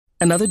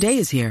Another day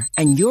is here,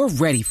 and you're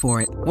ready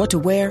for it. What to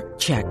wear?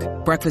 Check.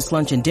 Breakfast,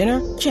 lunch, and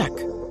dinner? Check.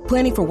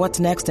 Planning for what's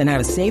next and how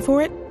to save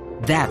for it?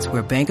 That's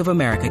where Bank of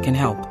America can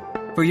help.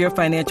 For your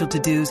financial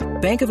to-dos,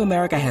 Bank of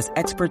America has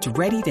experts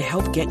ready to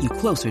help get you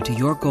closer to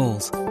your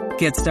goals.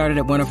 Get started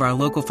at one of our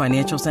local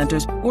financial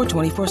centers or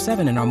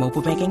 24/7 in our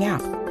mobile banking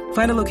app.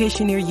 Find a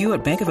location near you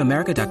at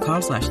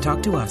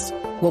bankofamerica.com/talktous.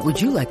 What would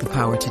you like the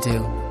power to do?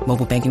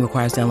 Mobile banking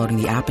requires downloading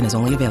the app and is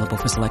only available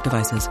for select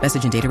devices.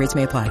 Message and data rates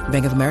may apply.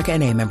 Bank of America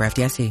N.A., member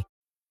FDIC.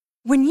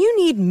 When you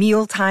need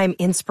mealtime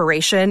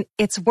inspiration,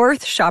 it's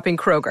worth shopping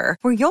Kroger,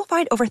 where you'll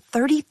find over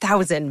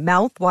 30,000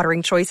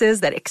 mouth-watering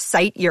choices that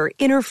excite your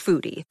inner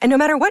foodie. And no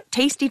matter what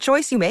tasty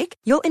choice you make,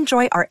 you'll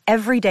enjoy our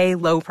everyday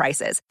low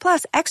prices,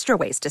 plus extra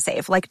ways to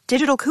save, like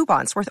digital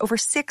coupons worth over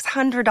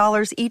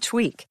 $600 each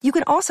week. You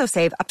can also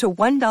save up to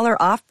 $1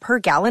 off per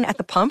gallon at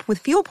the pump with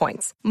fuel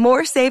points.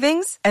 More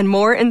savings and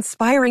more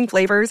inspiring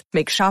flavors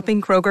make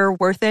shopping Kroger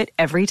worth it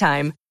every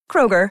time.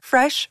 Kroger,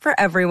 fresh for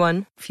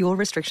everyone. Fuel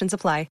restrictions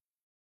apply.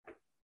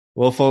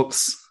 Well,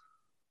 folks,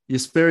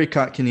 Jesperi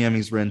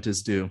Kotkaniemi's rent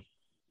is due.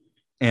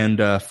 And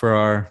for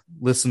our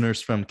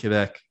listeners from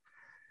Quebec,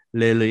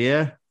 le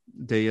loyer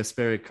de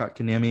Jesperi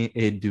Kotkaniemi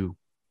est due.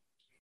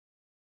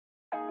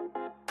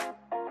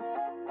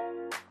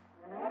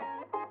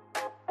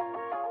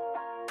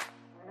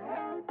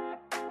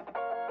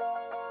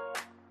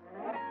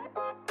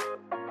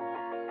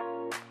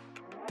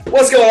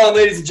 What's going on,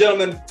 ladies and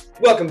gentlemen?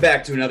 Welcome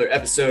back to another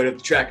episode of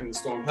the Tracking the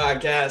Storm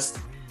podcast.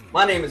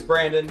 My name is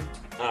Brandon.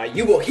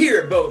 You will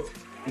hear both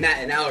Matt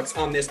and Alex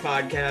on this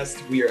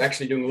podcast. We are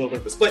actually doing a little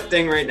bit of a split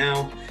thing right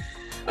now.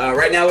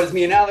 Right now it's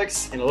me and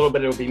Alex, and a little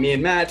bit it'll be me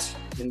and Matt,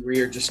 and we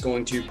are just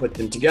going to put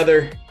them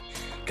together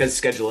because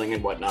scheduling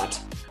and whatnot.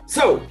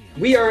 So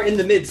we are in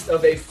the midst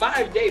of a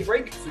 5-day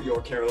break for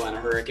your Carolina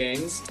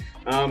Hurricanes.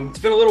 It's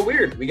been a little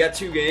weird. We got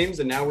 2 games,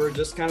 and now we're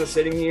just kind of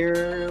sitting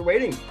here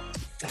waiting.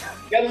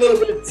 Got a little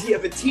bit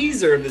of a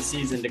teaser of the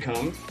season to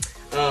come.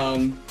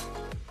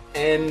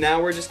 And now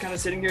we're just kind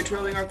of sitting here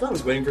twirling our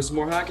thumbs, waiting for some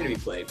more hockey to be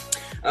played.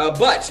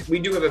 But we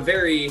do have a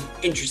very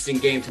interesting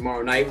game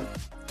tomorrow night.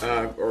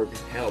 Or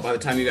hell, by the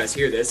time you guys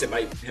hear this, it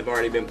might have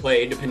already been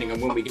played, depending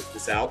on when we get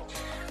this out.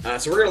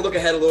 So we're going to look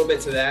ahead a little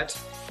bit to that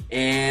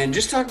and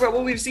just talk about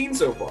what we've seen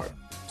so far.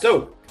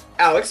 So,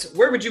 Alex,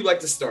 where would you like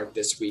to start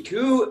this week?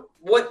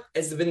 What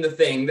has been the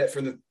thing that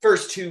for the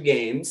first 2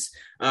 games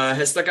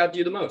has stuck out to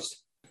you the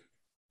most?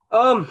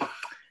 I've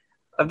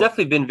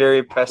definitely been very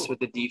impressed with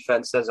the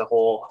defense as a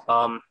whole.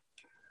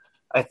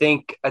 I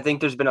think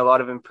there's been a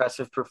lot of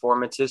impressive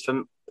performances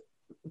from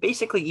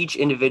basically each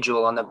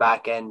individual on the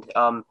back end.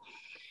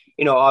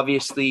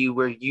 Obviously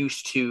we're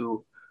used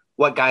to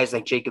what guys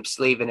like Jacob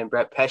Slavin and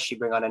Brett Pesce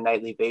bring on a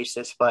nightly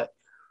basis, but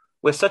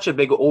with such a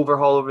big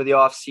overhaul over the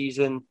off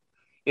season,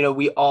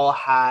 we all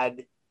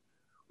had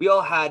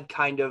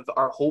kind of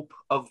our hope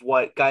of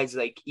what guys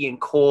like Ian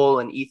Cole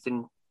and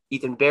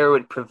Ethan Bear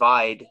would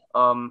provide.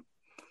 But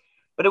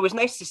it was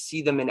nice to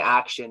see them in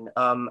action.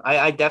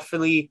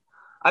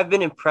 I've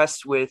been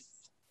impressed with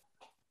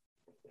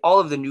all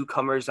of the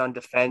newcomers on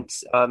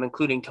defense,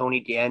 including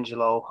Tony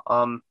DeAngelo.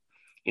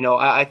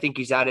 I think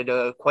he's added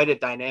quite a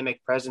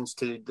dynamic presence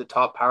to the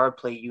top power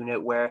play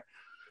unit where,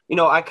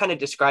 I kind of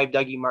describe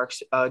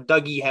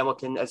Dougie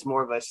Hamilton as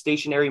more of a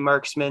stationary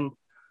marksman.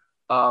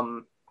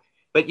 But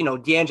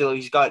DeAngelo,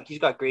 he's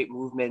got great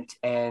movement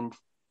and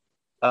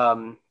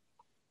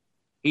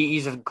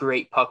he's a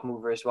great puck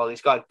mover as well.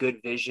 He's got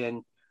good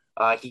vision.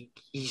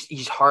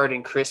 He's hard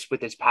and crisp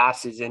with his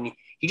passes, and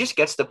he just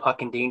gets the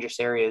puck in dangerous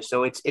areas.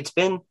 So it's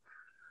been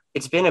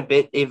a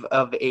bit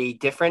of a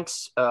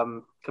difference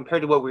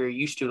compared to what we were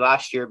used to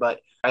last year.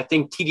 But I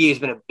think TDA has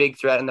been a big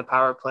threat in the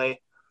power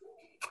play.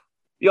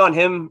 Beyond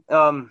him,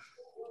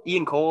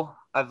 Ian Cole,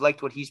 I've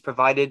liked what he's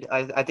provided.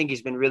 I think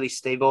he's been really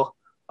stable.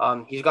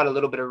 He's got a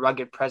little bit of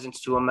rugged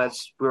presence to him,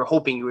 as we were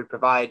hoping he would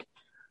provide.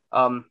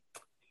 And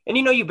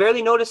you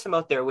barely notice him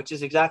out there, which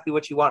is exactly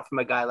what you want from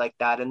a guy like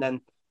that. And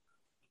then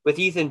with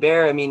Ethan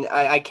Bear,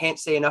 I can't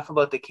say enough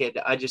about the kid.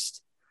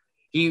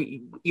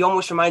 He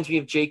almost reminds me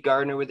of Jake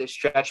Gardner with his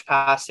stretch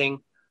passing,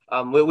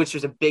 which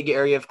was a big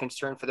area of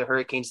concern for the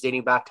Hurricanes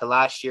dating back to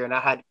last year. And I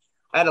had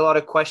a lot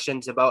of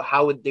questions about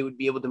how they would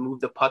be able to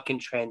move the puck in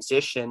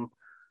transition,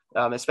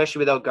 especially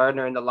without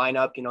Gardner in the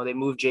lineup. They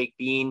moved Jake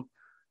Bean.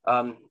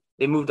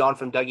 They moved on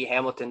from Dougie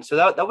Hamilton. So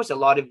that was a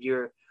lot of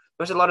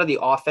the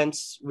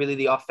offense, really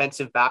the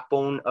offensive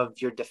backbone of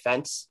your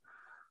defense.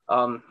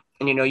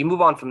 And, you move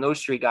on from those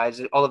 3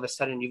 guys, all of a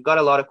sudden you've got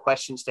a lot of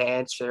questions to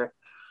answer.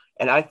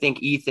 And I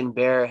think Ethan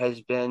Bear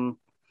has been,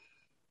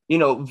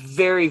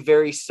 very,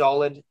 very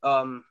solid.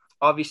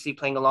 Obviously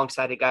playing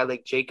alongside a guy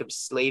like Jacob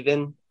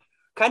Slavin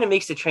kind of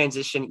makes the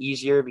transition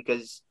easier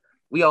because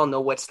we all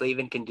know what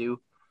Slavin can do.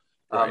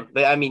 Right.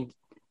 But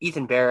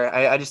Ethan Bear,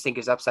 I just think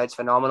his upside's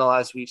phenomenal,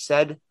 as we've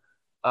said.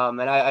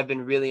 And I've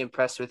been really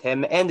impressed with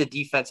him and the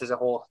defense as a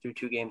whole through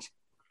 2 games.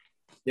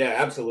 Yeah,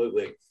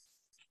 absolutely.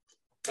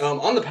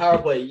 On the power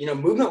play,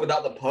 movement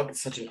without the puck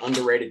is such an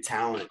underrated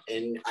talent.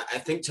 And I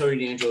think Tony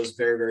DeAngelo is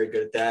very, very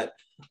good at that.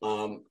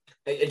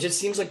 It just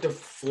seems like the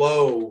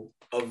flow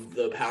of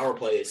the power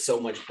play is so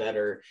much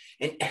better.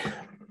 And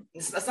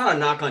that's not a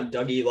knock on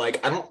Dougie.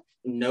 Like, I don't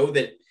know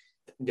that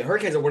the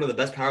Hurricanes are one of the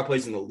best power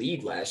plays in the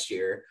league last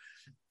year.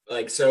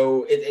 Like,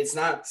 so it's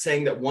not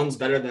saying that one's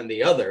better than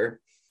the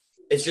other.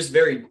 It's just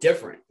very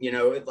different, you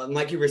know,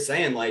 like you were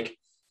saying, like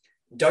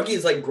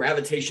Dougie's like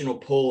gravitational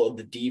pull of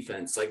the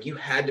defense. Like you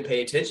had to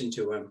pay attention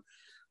to him.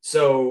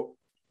 So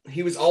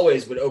he was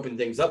always would open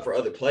things up for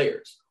other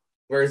players.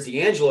 Whereas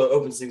DeAngelo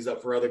opens things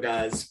up for other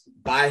guys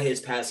by his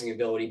passing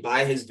ability,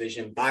 by his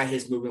vision, by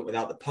his movement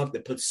without the puck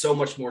that puts so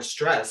much more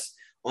stress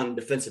on a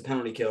defensive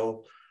penalty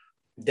kill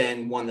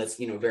than one that's,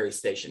 you know, very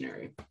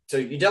stationary. So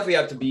you definitely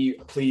have to be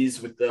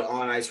pleased with the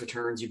on-ice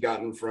returns you've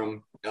gotten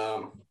from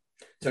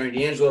Tony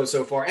DeAngelo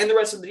so far and the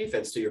rest of the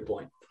defense, to your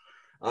point.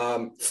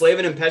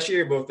 Slavin and Pesce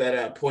are both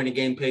at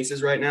point-a-game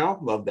paces right now.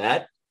 Love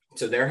that.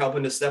 So they're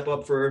helping to step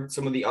up for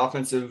some of the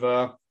offensive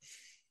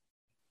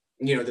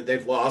that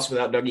they've lost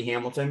without Dougie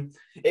Hamilton.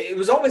 It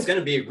was always going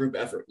to be a group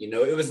effort. You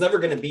know, it was never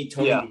going to be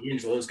Tony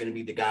DeAngelo is going to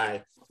be the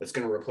guy that's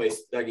going to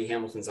replace Dougie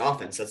Hamilton's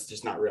offense. That's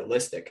just not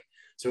realistic.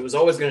 So it was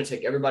always going to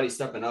take everybody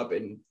stepping up.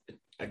 And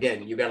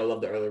again, you got to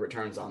love the early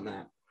returns on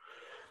that.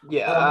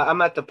 Yeah,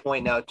 I'm at the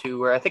point now too,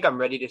 where I think I'm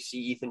ready to see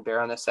Ethan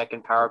Bear on the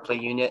second power play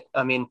unit.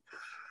 I mean,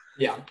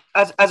 yeah,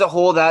 as a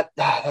whole, that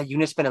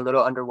unit's been a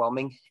little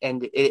underwhelming,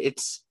 and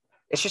it's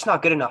just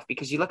not good enough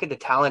because you look at the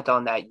talent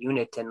on that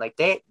unit, and like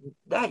that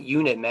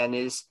unit, man,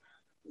 it's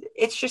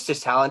just as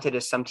talented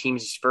as some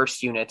teams'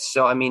 first units.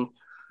 So I mean,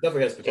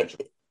 definitely has potential.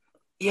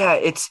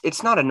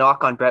 It's not a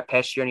knock on Brett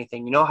Pesce or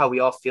anything. You know how we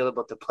all feel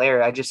about the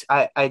player.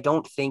 I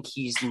don't think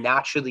he's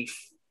naturally.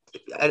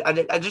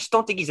 I just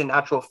don't think he's a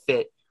natural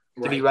fit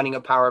to be running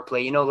a power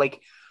play. You know,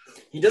 like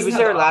he was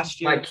there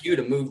last year. IQ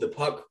to move the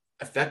puck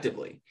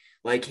effectively.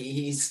 Like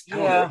it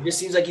just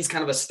seems like he's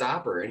kind of a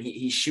stopper, and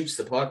he shoots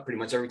the puck pretty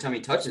much every time he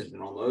touches it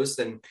almost.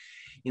 And,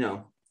 you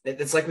know,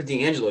 it's like with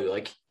DeAngelo,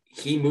 like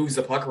he moves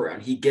the puck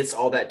around. He gets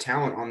all that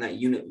talent on that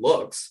unit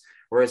looks,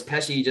 whereas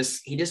Pesce, he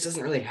just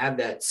doesn't really have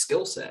that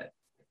skill set.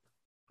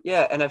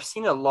 Yeah, and I've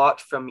seen a lot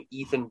from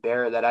Ethan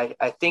Bear that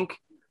I think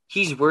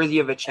he's worthy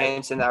of a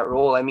chance in that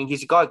role. I mean,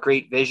 he's got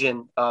great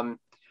vision.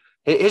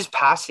 His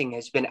passing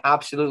has been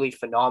absolutely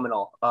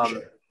phenomenal.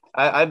 Sure.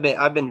 I've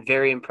been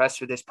very impressed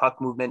with his puck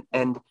movement,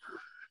 and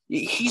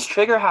he's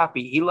trigger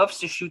happy. He loves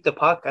to shoot the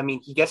puck. I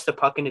mean, he gets the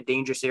puck into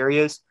dangerous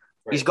areas.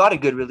 Right. He's got a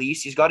good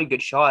release. He's got a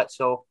good shot.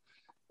 So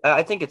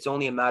I think it's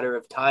only a matter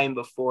of time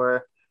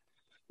before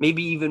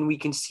maybe even we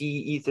can see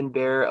Ethan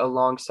Bear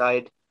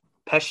alongside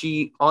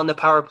Pesce on the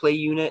power play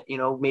unit, you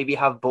know, maybe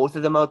have both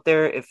of them out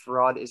there if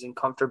Rod isn't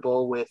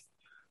comfortable with,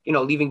 you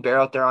know, leaving Bear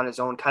out there on his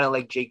own, kind of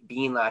like Jake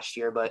Bean last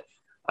year. But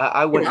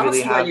I wouldn't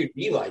really have. You'd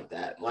be like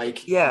that.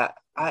 Like, yeah,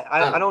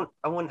 I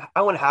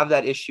wouldn't have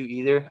that issue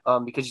either.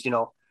 Because, you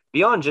know,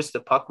 beyond just the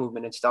puck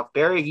movement and stuff,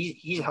 Barry,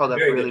 he's held up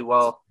really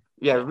well.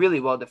 Yeah, really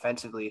well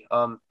defensively.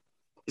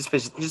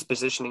 His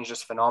positioning is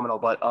just phenomenal.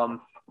 But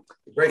I'm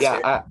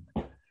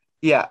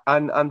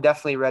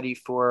definitely ready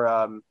for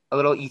a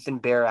little Ethan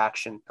Bear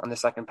action on the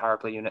second power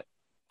play unit.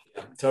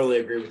 Yeah, totally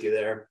agree with you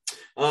there.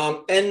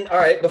 And all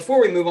right,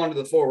 before we move on to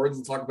the forwards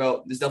and talk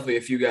about, there's definitely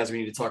a few guys we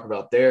need to talk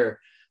about there.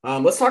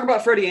 Let's talk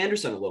about Freddie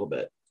Anderson a little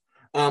bit.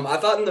 I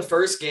thought in the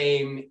first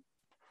game,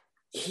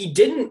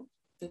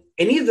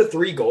 any of the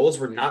three goals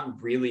were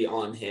not really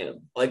on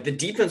him. Like the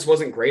defense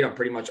wasn't great on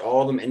pretty much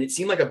all of them. And it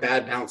seemed like a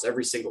bad bounce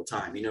every single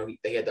time. You know,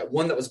 they had that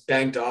one that was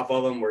banked off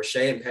of them where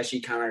Shea and Pesce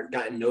kind of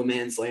got in no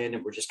man's land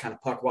and were just kind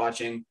of puck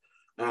watching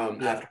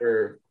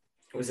after,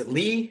 was it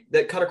Lee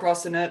that cut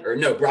across the net? Or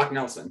no, Brock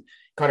Nelson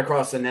cut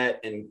across the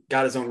net and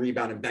got his own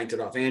rebound and banked it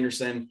off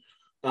Anderson.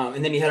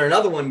 And then he had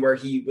another one where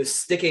he was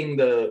sticking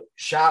the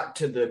shot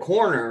to the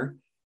corner,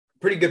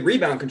 pretty good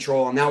rebound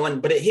control on that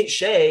one, but it hit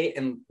Shea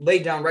and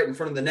laid down right in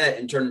front of the net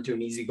and turned into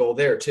an easy goal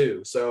there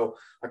too. So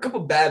a couple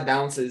bad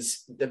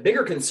bounces. The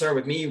bigger concern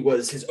with me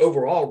was his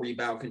overall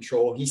rebound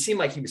control. He seemed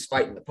like he was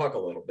fighting the puck a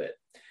little bit.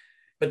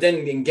 But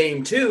then in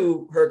game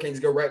two, Hurricanes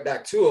go right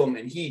back to him,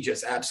 and he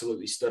just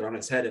absolutely stood on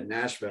his head in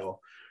Nashville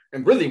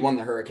and really won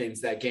the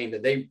Hurricanes that game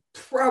that they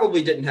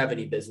probably didn't have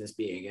any business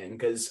being in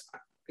because,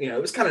 you know,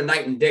 it was kind of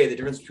night and day, the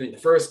difference between the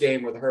first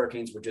game where the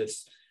Hurricanes were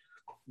just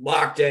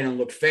locked in and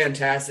looked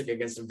fantastic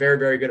against a very,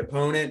 very good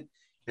opponent.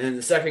 And then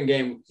the second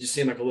game just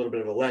seemed like a little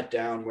bit of a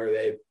letdown where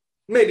they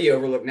maybe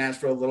overlooked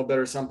Nashville a little bit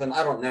or something.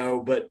 I don't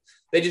know, but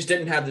they just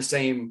didn't have the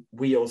same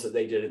wheels that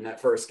they did in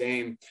that first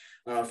game.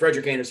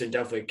 Frederik Andersen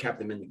definitely kept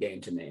them in the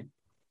game to me.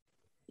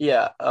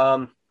 Yeah.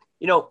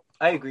 You know,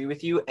 I agree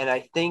with you. And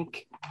I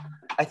think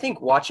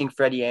watching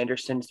Freddie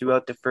Andersen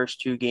throughout the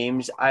first two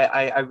games,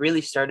 I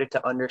really started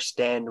to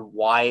understand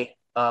why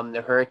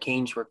the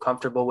Hurricanes were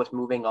comfortable with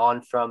moving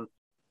on from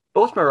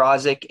both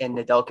Mrazek and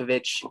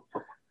Nedeljkovic.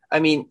 I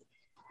mean,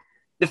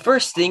 the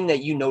first thing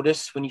that you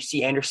notice when you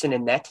see Anderson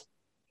in net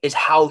is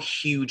how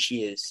huge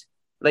he is.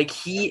 Like,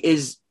 he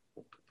is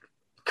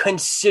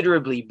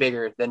considerably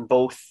bigger than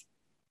both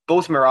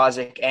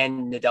Mrazek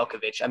and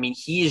Nedeljkovic. I mean,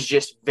 he is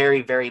just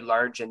very, very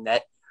large in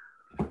net.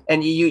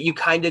 And you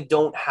kind of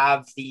don't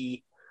have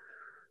the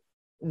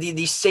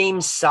the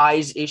same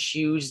size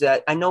issues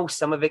that I know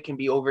some of it can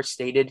be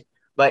overstated,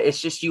 but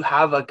it's just you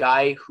have a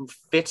guy who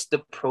fits the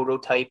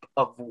prototype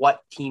of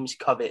what teams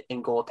covet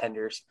in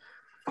goaltenders.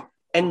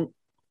 And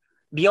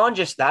beyond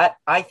just that,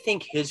 I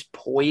think his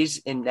poise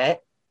in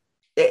net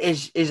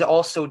is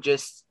also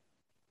just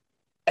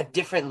a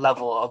different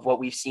level of what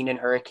we've seen in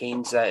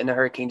Hurricanes in the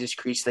Hurricanes'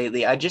 crease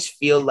lately. I just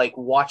feel like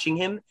watching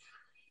him,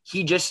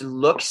 he just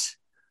looks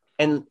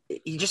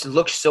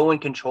so in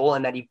control,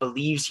 and that he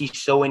believes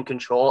he's so in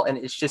control. And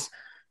it's just,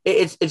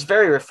 it's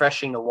very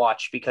refreshing to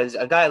watch, because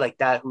a guy like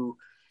that who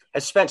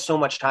has spent so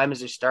much time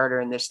as a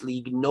starter in this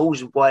league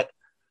knows what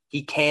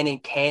he can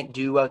and can't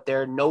do out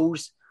there,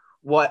 knows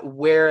what,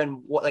 where,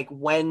 and what, like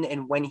when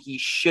and when he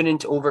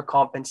shouldn't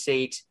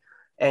overcompensate.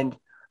 And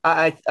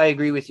I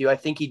agree with you. I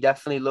think he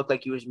definitely looked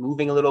like he was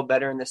moving a little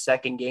better in the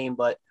second game,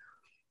 but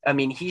I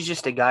mean, he's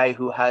just a guy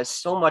who has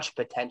so much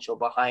potential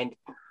behind.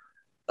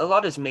 A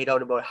lot is made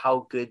out about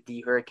how good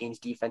the Hurricanes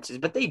defense is,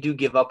 but they do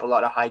give up a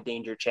lot of high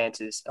danger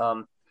chances.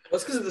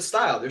 That's because of the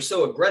style. They're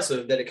so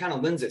aggressive that it kind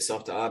of lends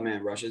itself to odd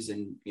man rushes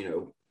and,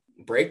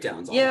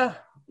 breakdowns.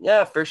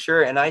 Yeah, for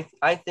sure. And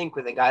I think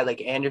with a guy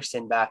like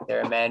Anderson back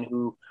there, man,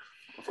 who,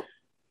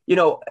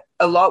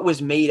 a lot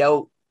was made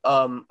out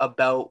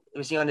about,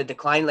 was he on a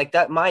decline like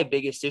that? My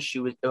biggest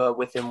issue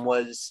with him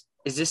was,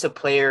 is this a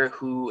player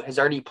who has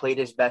already played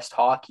his best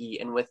hockey,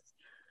 and with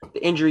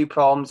the injury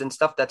problems and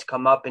stuff that's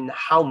come up, and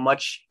how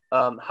much,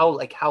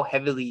 how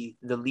heavily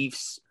the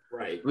Leafs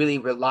really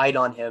relied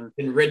on him.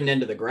 Been ridden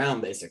into the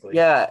ground, basically.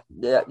 Yeah,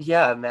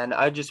 man.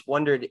 I just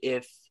wondered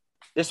if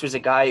this was a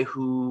guy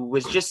who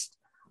was just,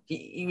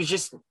 he was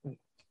just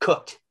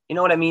cooked. You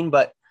know what I mean?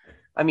 But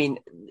I mean,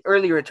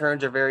 early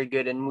returns are very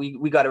good, and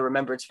we got to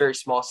remember it's very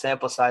small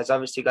sample size.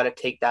 Obviously, got to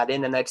take that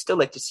in, and I'd still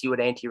like to see what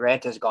Antti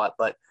Ranta's got.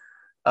 But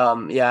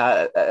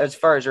as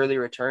far as early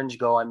returns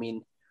go, I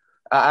mean,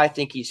 I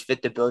think he's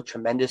fit the bill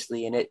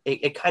tremendously, and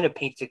it kind of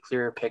paints a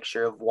clearer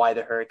picture of why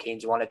the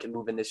Hurricanes wanted to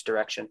move in this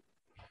direction.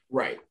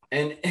 Right.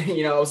 And,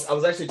 I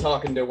was actually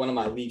talking to one of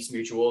my Leafs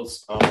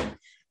mutuals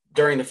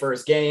during the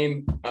first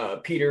game.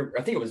 Peter,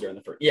 I think it was during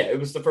the first. Yeah, it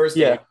was the first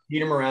game.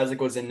 Peter Mrazek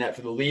was in net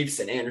for the Leafs,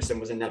 and Anderson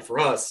was in net for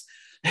us.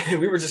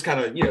 And we were just kind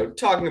of,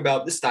 talking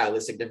about the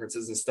stylistic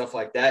differences and stuff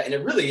like that. And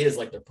it really is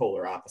like they're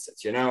polar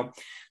opposites,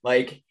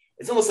 Like,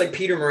 it's almost like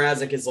Peter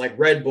Mrazek is like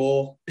Red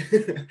Bull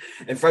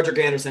and Frederik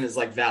Andersen is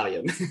like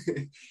Valium.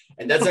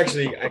 And that's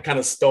actually, I kind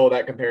of stole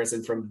that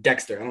comparison from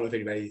Dexter. I don't know if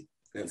anybody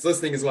that's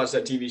listening has watched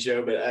that TV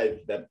show,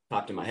 but that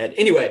popped in my head.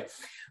 Anyway,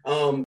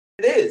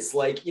 it is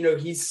like,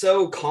 he's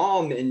so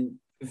calm and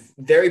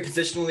very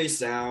positionally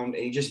sound,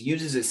 and he just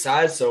uses his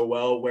size so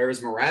well,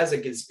 whereas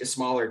Mrazek is a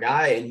smaller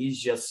guy, and he's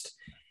just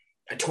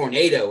a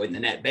tornado in the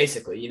net,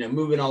 basically,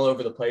 moving all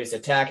over the place,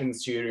 attacking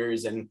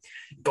shooters and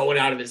going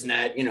out of his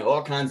net,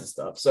 all kinds of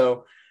stuff.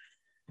 So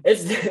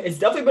it's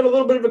definitely been a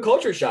little bit of a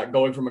culture shock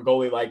going from a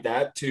goalie like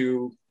that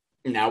to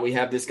now we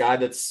have this guy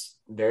that's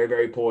very,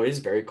 very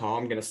poised, very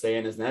calm, going to stay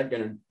in his net,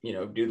 going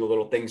to, do the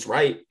little things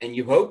right. And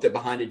you hope that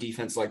behind a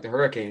defense like the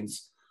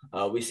Hurricanes,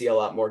 we see a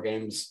lot more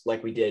games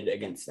like we did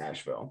against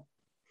Nashville.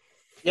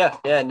 Yeah.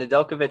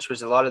 Nedeljkovic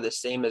was a lot of the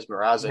same as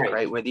Mrazek,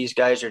 right? Where these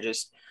guys are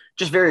just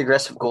very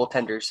aggressive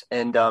goaltenders.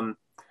 And, I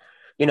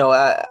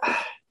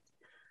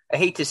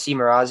hate to see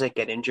Mrazek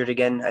get injured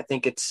again. I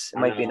think it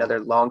might be another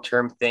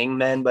long-term thing,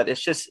 man, but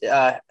it's just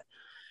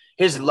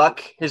his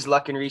luck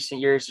in recent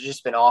years has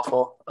just been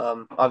awful.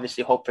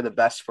 Obviously hope for the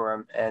best for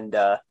him. And,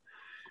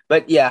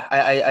 but yeah,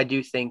 I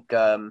do think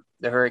the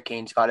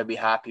Hurricanes got to be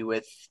happy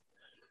with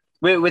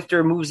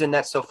their moves in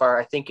net so far.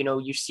 I think,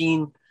 you've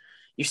seen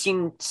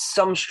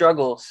some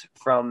struggles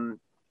from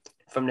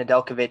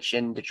Nedeljkovic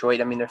in Detroit.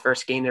 I mean, their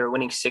first game, they were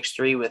winning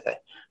 6-3 with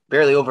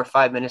barely over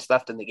 5 minutes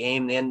left in the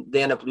game. They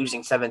end up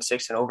losing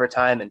 7-6 in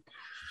overtime. And,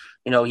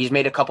 he's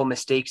made a couple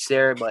mistakes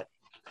there, but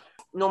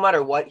no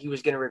matter what, he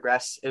was going to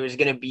regress. It was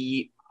going to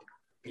be,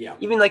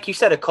 even like you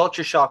said, a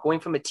culture shock, going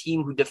from a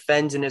team who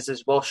defends and is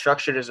as well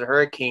structured as the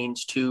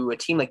Hurricanes to a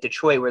team like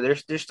Detroit, where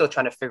they're still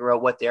trying to figure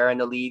out what they are in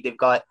the league. They've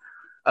got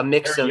a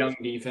mix of young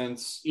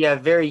defense. Yeah,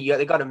 very young.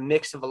 They got a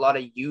mix of a lot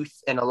of youth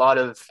and a lot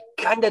of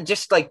kind of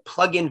just like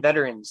plug-in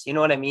veterans. You know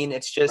what I mean?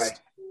 It's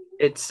just,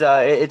 it's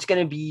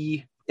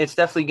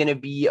definitely going to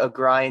be a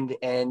grind.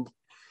 And,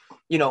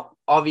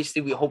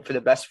 obviously we hope for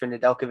the best for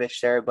Nedeljkovic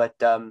there, but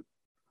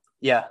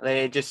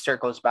it just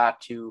circles back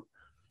to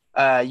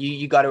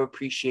you got to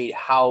appreciate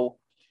how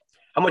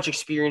much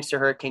experience the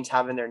Hurricanes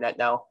have in their net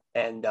now,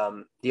 and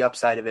the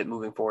upside of it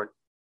moving forward.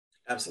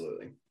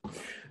 Absolutely. All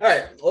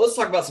right. Well, let's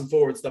talk about some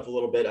forward stuff a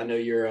little bit. I know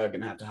you're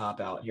going to have to hop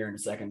out here in a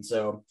second.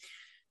 So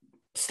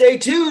stay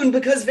tuned,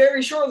 because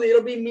very shortly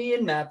it'll be me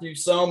and Matthew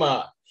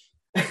Soma.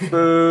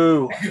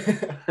 Boo.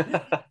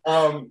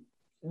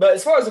 But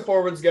as far as the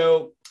forwards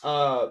go,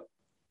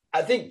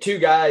 I think two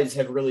guys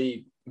have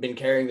really been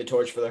carrying the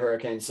torch for the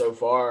Hurricanes so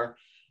far.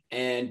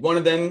 And one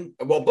of them,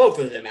 well, both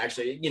of them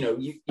actually,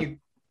 you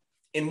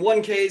in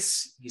one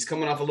case, he's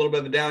coming off a little bit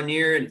of a down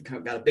year and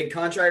got a big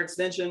contract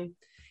extension.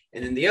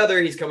 And then the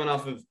other, he's coming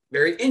off of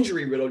very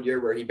injury-riddled year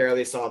where he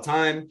barely saw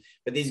time.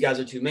 But these guys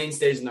are two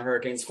mainstays in the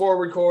Hurricanes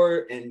forward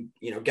core and,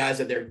 guys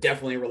that they're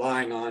definitely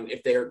relying on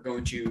if they're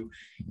going to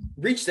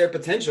reach their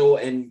potential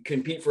and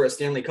compete for a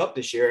Stanley Cup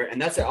this year.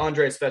 And that's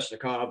Andrei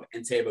Svechnikov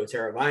and Teuvo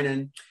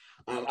Teravainen.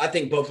 I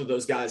think both of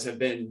those guys have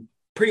been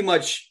pretty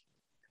much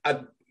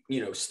a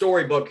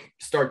storybook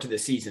start to the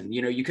season.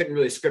 You couldn't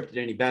really script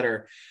it any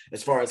better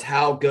as far as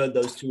how good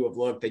those two have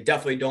looked. They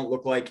definitely don't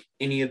look like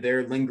any of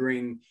their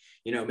lingering,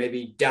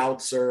 maybe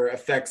doubts or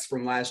effects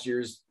from last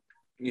year's,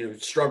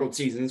 struggled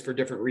seasons for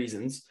different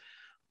reasons.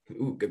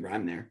 Ooh, good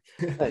rhyme there.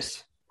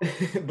 Nice.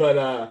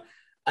 But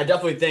I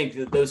definitely think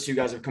that those two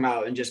guys have come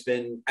out and just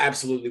been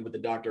absolutely what the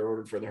doctor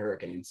ordered for the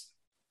Hurricanes.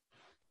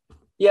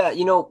 Yeah,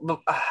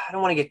 but I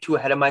don't want to get too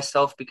ahead of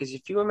myself because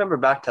if you remember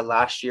back to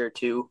last year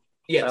too.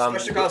 Yeah,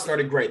 Svechnikov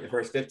started great. The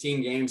first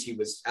 15 games, he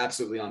was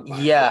absolutely on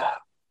fire. Yeah.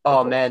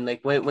 Oh, man,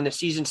 like when the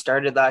season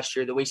started last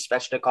year, the way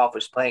Svechnikov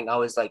was playing, I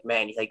was like,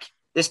 man, like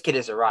this kid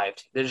has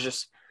arrived. There's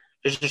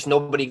just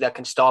nobody that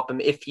can stop him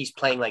if he's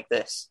playing like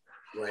this.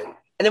 Right.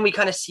 And then we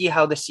kind of see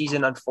how the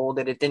season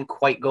unfolded. It didn't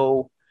quite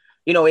go,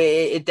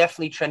 it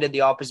definitely trended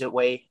the opposite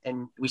way.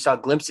 And we saw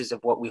glimpses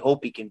of what we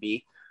hope he can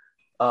be.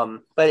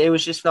 But it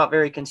was just not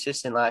very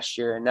consistent last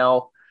year. And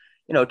now,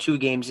 2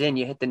 games in,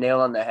 you hit the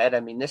nail on the head.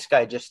 I mean, this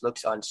guy just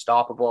looks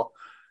unstoppable.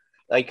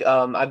 Like,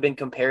 I've been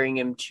comparing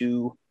him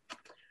to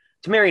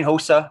Marian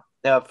Hossa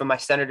from my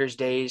Senators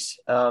days.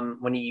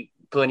 When he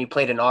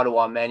played in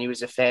Ottawa, man, he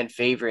was a fan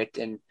favorite.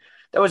 And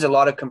there was a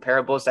lot of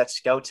comparables that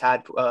scouts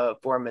had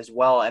for him as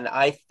well. And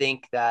I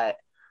think that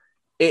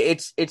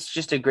it's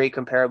just a great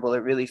comparable.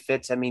 It really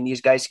fits. I mean,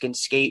 these guys can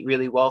skate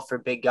really well for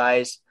big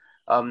guys.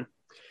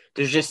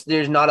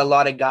 There's not a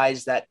lot of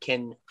guys that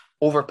can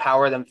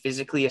overpower them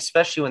physically,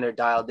 especially when they're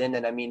dialed in.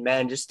 And I mean,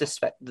 man, just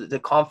the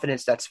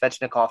confidence that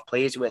Svechnikov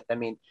plays with. I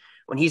mean,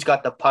 when he's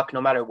got the puck,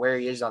 no matter where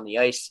he is on the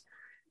ice,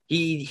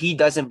 he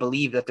doesn't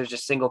believe that there's a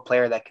single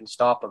player that can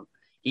stop him.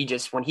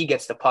 When he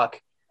gets the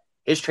puck,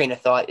 his train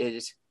of thought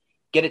is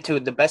get it to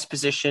the best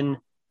position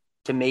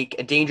to make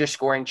a dangerous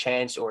scoring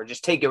chance or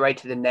just take it right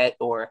to the net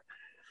or,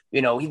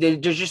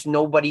 there's just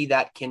nobody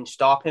that can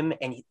stop him.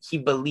 And he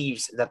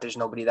believes that there's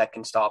nobody that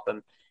can stop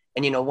him.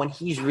 And, when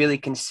he's really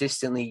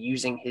consistently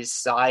using his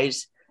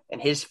size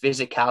and his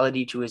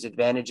physicality to his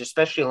advantage,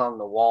 especially along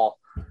the wall,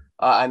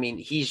 I mean,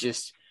 he's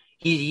just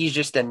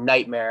a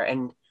nightmare.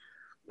 And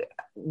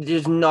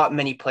there's not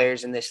many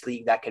players in this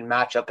league that can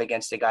match up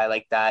against a guy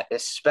like that,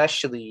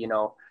 especially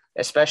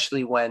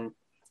when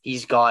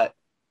he's got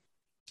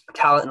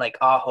talent like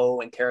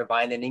Aho and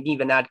Teravainen and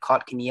even add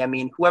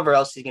Kotkaniemi and whoever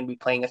else is going to be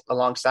playing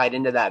alongside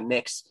into that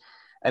mix.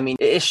 I mean,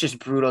 it's just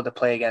brutal to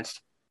play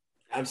against.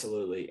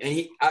 Absolutely. And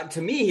he,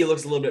 to me, he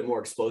looks a little bit more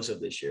explosive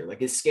this year. Like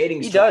his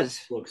skating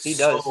looks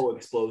so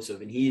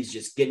explosive and he's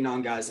just getting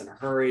on guys in a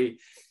hurry.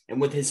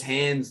 And with his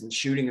hands and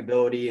shooting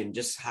ability and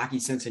just hockey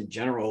sense in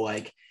general,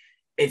 like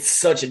it's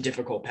such a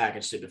difficult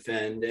package to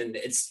defend. And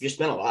it's just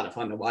been a lot of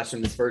fun to watch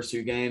him his first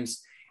 2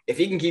 games. If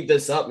he can keep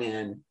this up,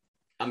 man,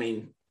 I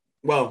mean,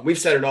 well, we've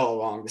said it all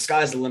along. The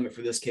sky's the limit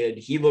for this kid.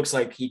 He looks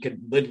like he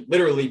could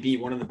literally be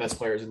one of the best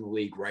players in the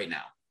league right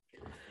now.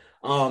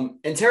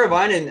 And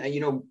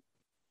Teravainen,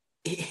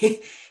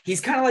 he's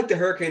kind of like the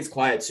Hurricanes'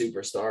 quiet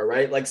superstar,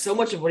 right? Like so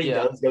much of what he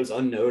does goes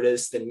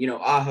unnoticed. And,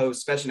 Aho,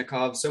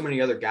 Svechnikov, so many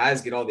other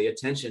guys get all the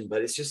attention.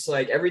 But it's just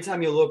like every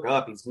time you look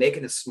up, he's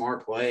making a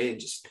smart play and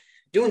just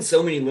doing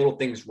so many little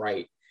things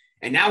right.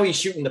 And now he's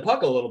shooting the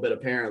puck a little bit,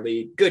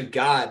 apparently. Good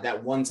God,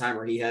 that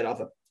one-timer he had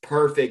off a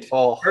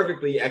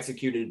perfectly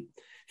executed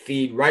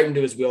feed right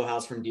into his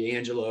wheelhouse from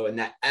D'Angelo. And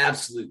that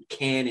absolute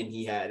cannon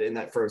he had in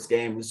that first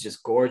game was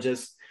just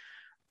gorgeous.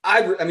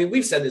 I mean,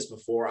 we've said this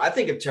before. I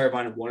think if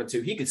Teravainen wanted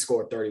to, he could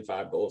score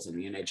 35 goals in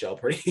the NHL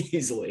pretty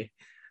easily.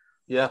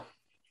 Yeah.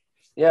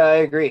 Yeah, I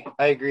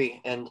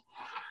agree. And,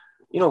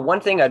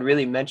 one thing I'd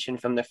really mention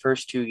from the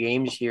first 2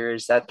 games here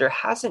is that there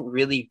hasn't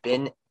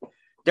been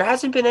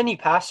any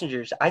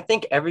passengers. I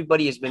think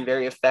everybody has been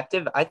very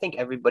effective. I think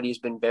everybody has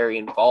been very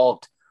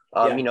involved.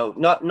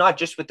 Not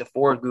just with the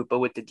forward group, but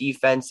with the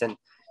defense. And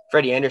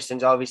Freddie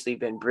Anderson's obviously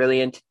been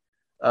brilliant.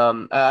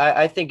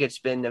 I think it's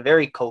been a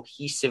very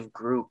cohesive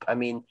group. I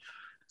mean,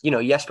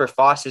 Jesper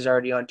Foss is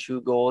already on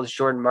 2 goals.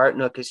 Jordan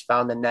Martinook has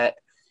found the net.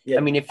 Yeah, I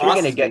mean, if you're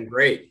going to get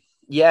great,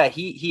 yeah,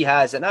 he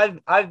has. And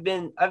I've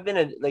been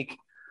a, like,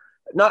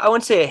 not, I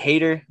wouldn't say a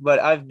hater, but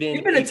I've been,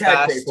 you've been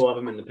attacked critical of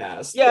him in the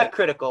past. Yeah,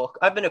 critical.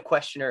 I've been a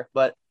questioner,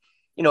 but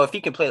if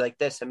he can play like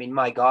this, I mean,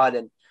 my God.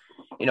 And,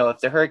 if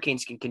the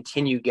Hurricanes can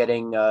continue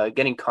getting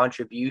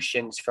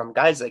contributions from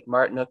guys like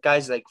Martinook,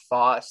 guys like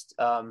Foss,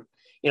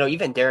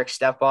 even Derek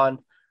Stepan.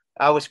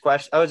 I was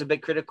a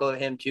bit critical of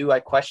him too. I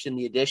questioned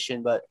the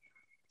addition, but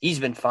he's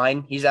been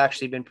fine. He's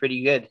actually been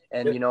pretty good.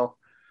 And,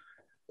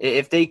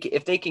 if they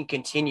can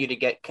continue to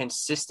get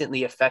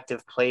consistently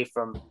effective play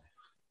from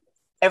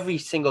every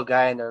single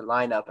guy in their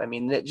lineup, I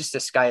mean, just the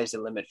sky is the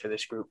limit for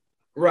this group.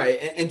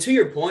 Right. And to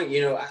your point,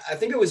 I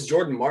think it was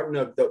Jordan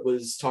Martinook that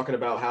was talking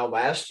about how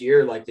last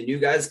year, like the new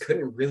guys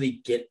couldn't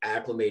really get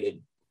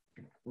acclimated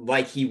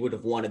like he would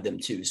have wanted them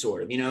to,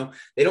 sort of.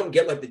 They don't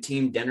get like the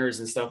team dinners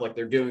and stuff like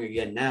they're doing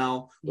again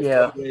now with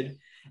COVID.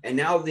 And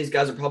now these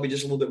guys are probably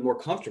just a little bit more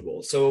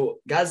comfortable. So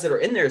guys that are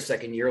in their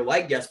second year,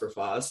 like Jesper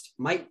Fast,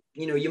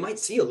 you might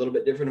see a little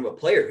bit different of a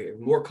player here,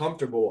 more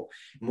comfortable,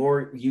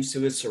 more used to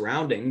his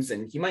surroundings,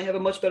 and he might have a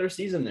much better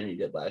season than he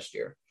did last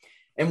year.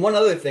 And one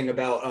other thing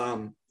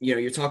about,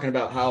 you're talking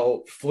about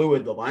how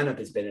fluid the lineup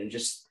has been and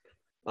just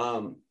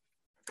how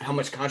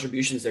much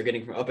contributions they're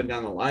getting from up and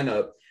down the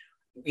lineup.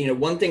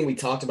 One thing we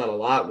talked about a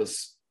lot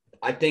was,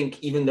 I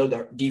think even though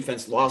the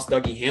defense lost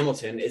Dougie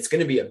Hamilton, it's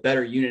going to be a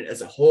better unit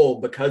as a whole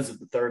because of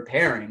the third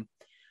pairing.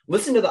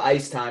 Listen to the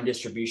ice time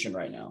distribution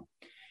right now.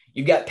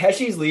 You've got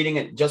Pesce's leading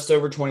at just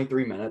over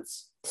 23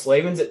 minutes.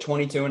 Slavin's at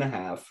 22 and a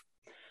half.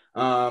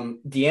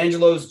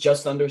 D'Angelo's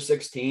just under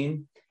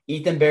 16.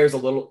 Ethan Bear's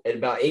at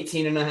about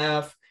 18 and a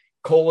half.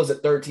 Cole is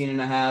at 13 and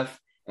a half.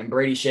 And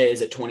Brady Shea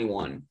is at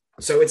 21.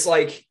 So it's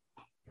like,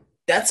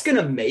 that's going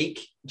to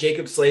make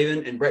Jacob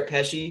Slavin and Brett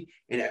Pesce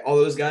and all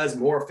those guys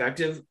more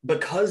effective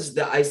because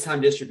the ice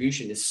time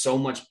distribution is so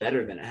much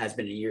better than it has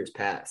been in years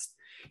past.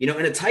 In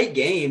a tight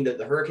game that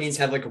the Hurricanes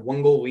have like a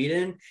 1-goal lead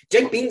in,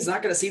 Jake Bean's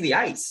not going to see the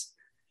ice.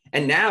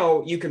 And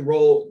now you can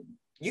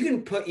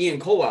put Ian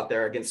Cole out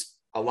there against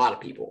a lot of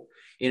people,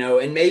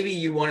 and maybe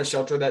you want to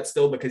shelter that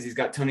still because he's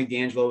got Tony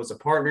DeAngelo as a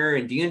partner,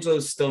 and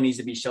DeAngelo still needs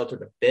to be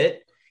sheltered a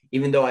bit,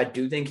 even though I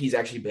do think he's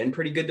actually been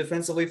pretty good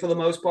defensively for the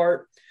most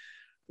part.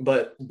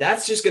 But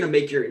that's just going to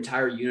make your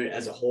entire unit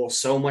as a whole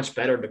so much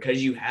better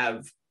because you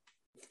have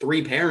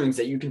three pairings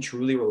that you can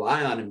truly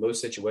rely on in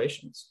most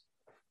situations.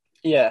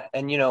 Yeah.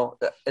 And,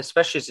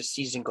 especially as the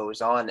season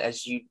goes on,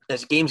 as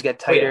games get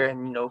tighter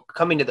and,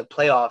 coming to the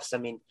playoffs, I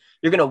mean,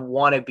 you're going to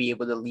want to be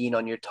able to lean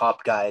on your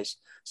top guys.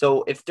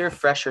 So if they're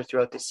fresher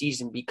throughout the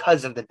season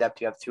because of the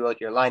depth you have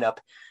throughout your lineup,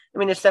 I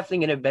mean, it's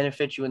definitely going to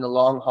benefit you in the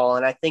long haul.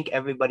 And I think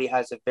everybody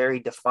has a very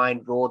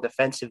defined role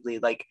defensively.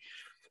 Like,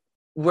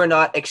 we're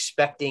not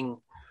expecting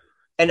 –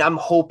 and I'm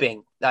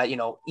hoping that,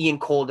 Ian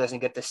Cole doesn't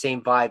get the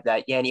same vibe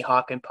that Yanni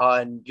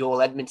Hakanpää and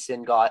Joel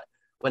Edmondson got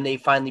when they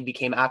finally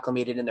became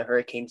acclimated in the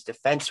Hurricanes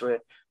defense, where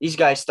these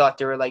guys thought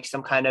they were like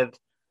some kind of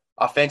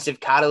offensive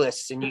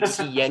catalysts. And you'd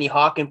see Yanni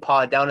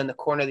Hakanpää down in the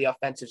corner of the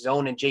offensive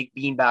zone and Jake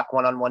Bean back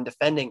one-on-one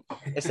defending.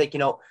 It's like,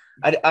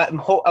 I'm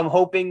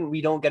hoping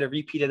we don't get a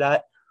repeat of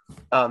that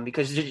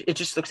because it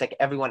just looks like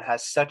everyone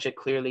has such a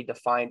clearly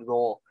defined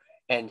role.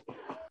 And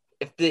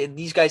if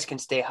these guys can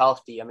stay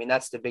healthy, I mean,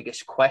 that's the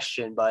biggest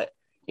question. But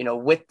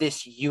with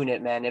this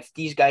unit, man, if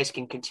these guys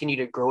can continue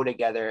to grow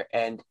together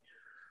and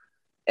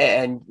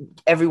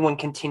everyone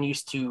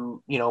continues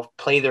to,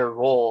 play their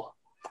role,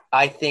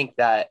 I think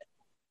that,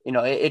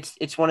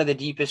 it's one of the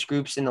deepest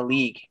groups in the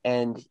league.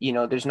 And,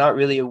 there's not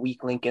really a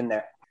weak link in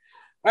there.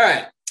 All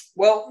right.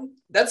 Well,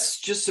 that's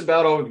just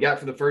about all we've got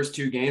for the first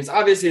two games.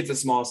 Obviously, it's a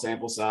small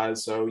sample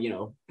size. So,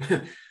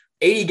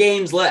 80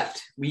 games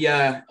left.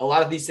 A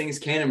lot of these things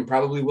can and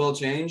probably will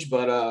change,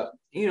 but,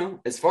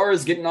 as far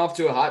as getting off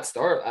to a hot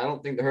start, I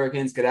don't think the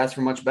Hurricanes could ask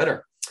for much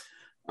better.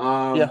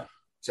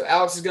 So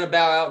Alex is going to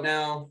bow out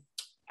now.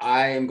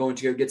 I am going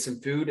to go get some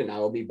food, and I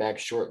will be back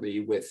shortly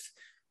with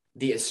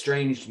the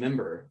estranged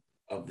member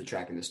of the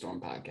Tracking the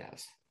Storm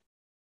podcast.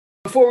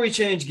 Before we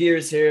change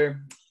gears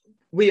here,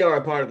 we are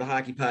a part of the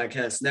Hockey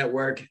Podcast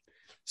Network.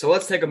 So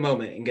let's take a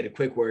moment and get a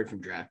quick word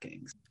from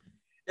DraftKings.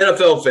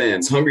 NFL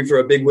fans hungry for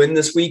a big win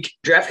this week?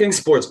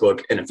 DraftKings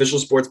Sportsbook, an official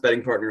sports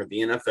betting partner of the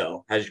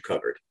NFL, has you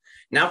covered.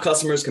 Now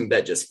customers can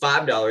bet just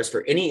 $5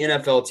 for any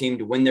NFL team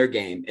to win their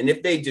game, and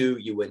if they do,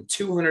 you win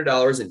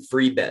 $200 in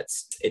free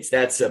bets. It's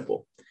that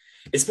simple.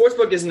 If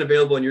Sportsbook isn't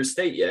available in your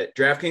state yet,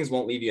 DraftKings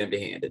won't leave you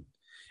empty-handed.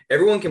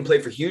 Everyone can play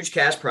for huge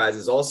cash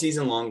prizes all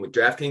season long with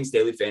DraftKings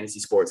Daily Fantasy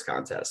Sports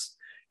Contests.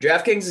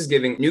 DraftKings is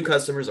giving new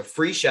customers a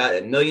free shot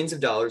at millions of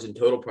dollars in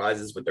total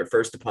prizes with their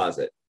first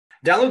deposit.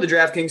 Download the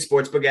DraftKings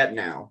Sportsbook app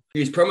now.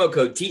 Use promo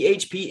code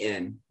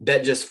THPN.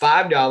 Bet just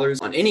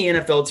 $5 on any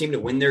NFL team to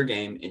win their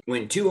game and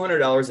win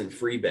 $200 in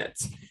free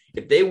bets.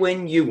 If they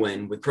win, you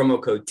win with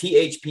promo code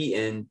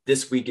THPN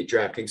this week at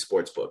DraftKings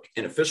Sportsbook,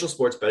 an official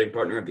sports betting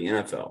partner of the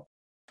NFL.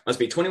 Must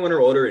be 21 or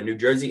older in New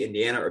Jersey,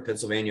 Indiana, or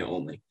Pennsylvania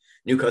only.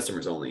 New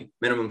customers only.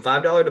 Minimum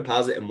 $5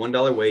 deposit and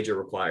 $1 wager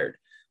required.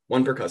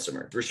 One per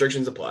customer.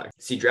 Restrictions apply.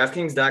 See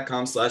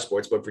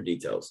DraftKings.com/sportsbook for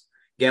details.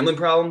 Gambling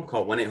problem?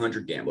 Call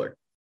 1-800-GAMBLER.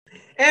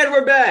 And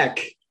we're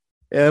back.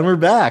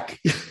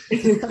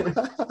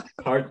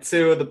 Part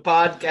 2 of the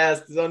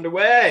podcast is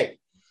underway.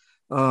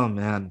 Oh,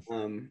 man.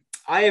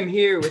 I am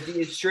here with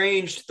the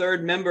estranged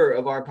third member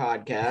of our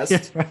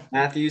podcast,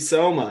 Matthew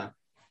Soma.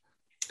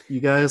 You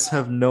guys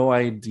have no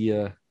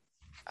idea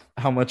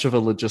how much of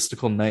a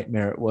logistical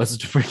nightmare it was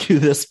to bring you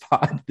this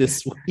pod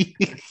this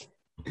week.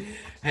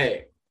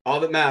 Hey,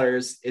 all that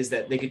matters is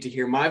that they get to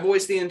hear my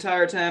voice the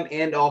entire time,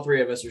 and all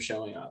three of us are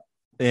showing up.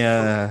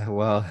 Yeah,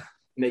 well,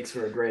 makes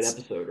for a great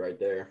episode right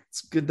there.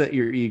 It's good that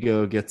your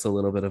ego gets a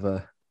little bit of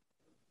a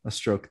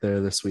stroke there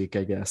this week,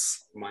 I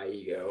guess. My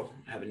ego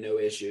having no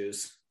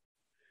issues.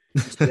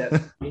 You see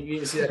that,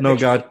 you see that no,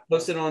 God.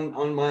 posted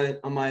on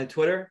my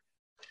Twitter?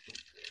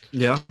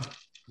 Yeah.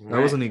 That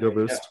was an ego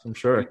boost, I'm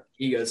sure.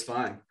 Ego's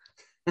fine.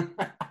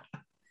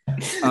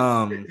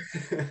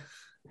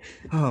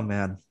 Oh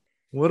man,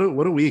 what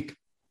a week.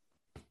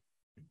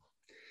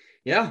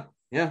 Yeah,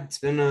 it's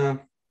been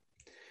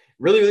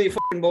really, really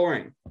fucking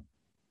boring.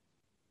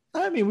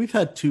 I mean, we've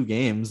had 2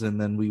 games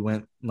and then we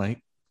went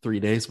like 3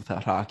 days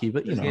without hockey,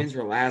 but Those games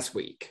were last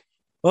week.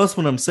 Well, that's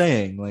what I'm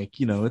saying. Like,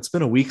 it's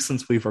been a week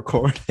since we've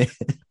recorded.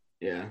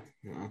 Yeah.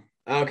 Well,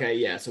 okay,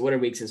 yeah. So what a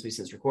week since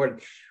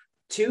recorded.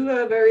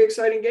 2 very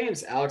exciting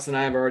games. Alex and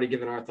I have already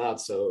given our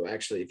thoughts. So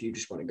actually, if you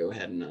just want to go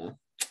ahead and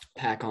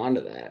pack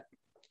onto that.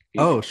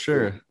 Oh,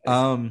 sure.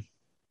 Man,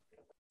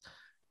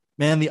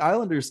 the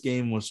Islanders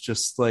game was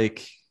just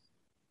like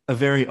a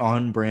very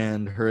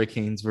on-brand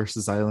Hurricanes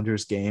versus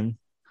Islanders game.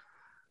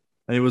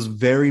 And it was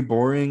very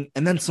boring.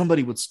 And then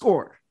somebody would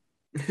score.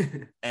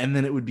 And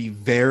then it would be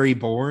very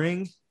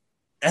boring.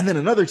 And then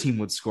another team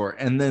would score.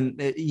 And then,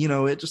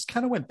 it just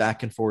kind of went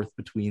back and forth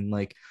between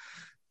like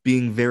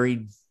being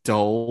very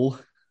dull,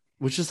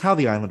 which is how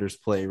the Islanders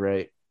play,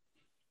 right?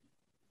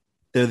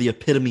 They're the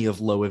epitome of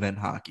low event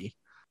hockey.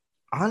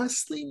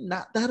 Honestly,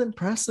 not that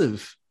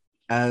impressive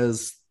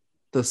as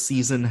the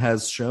season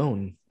has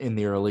shown in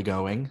the early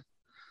going.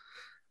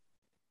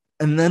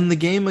 And then the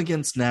game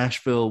against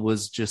Nashville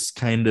was just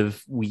kind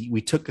of,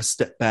 we took a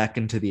step back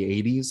into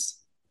the 80s.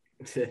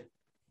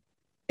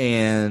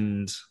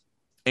 And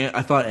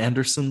I thought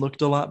Anderson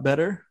looked a lot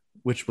better,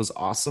 which was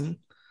awesome.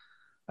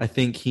 I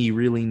think he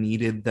really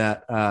needed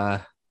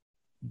that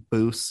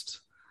boost.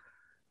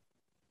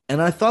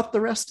 And I thought the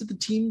rest of the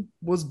team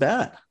was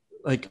bad.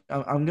 Like,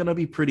 I'm going to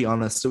be pretty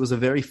honest. It was a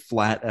very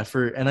flat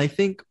effort. And I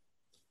think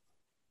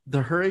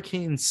the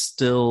Hurricanes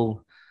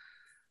still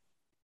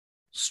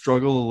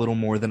struggle a little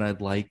more than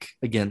I'd like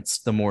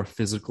against the more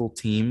physical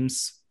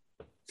teams.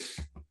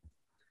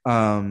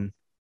 Or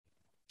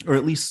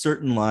at least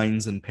certain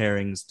lines and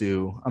pairings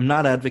do. I'm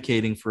not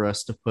advocating for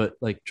us to put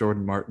like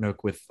Jordan Martinook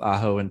with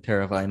Aho and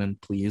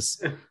Teravainen,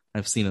 please.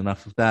 I've seen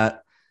enough of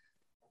that.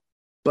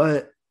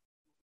 But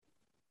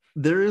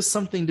there is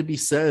something to be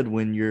said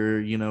when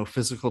your,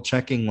 physical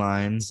checking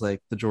lines like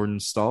the Jordan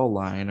Staal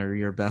line are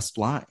your best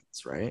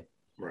lines, right?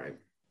 Right.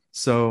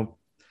 So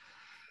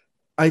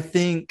I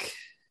think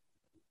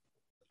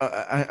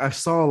I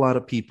saw a lot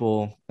of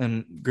people,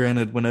 and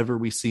granted, whenever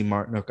we see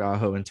Martinook,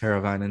 Aho, and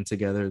Teravainen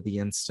together, the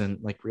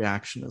instant like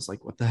reaction is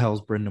like, what the hell is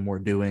Brind'Amour Moore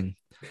doing?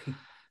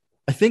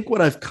 I think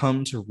what I've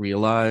come to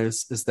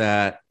realize is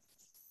that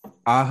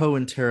Aho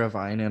and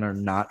Teravainen are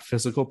not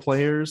physical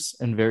players,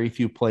 and very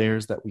few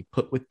players that we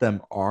put with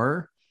them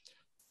are,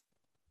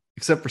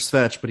 except for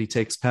Svech, but he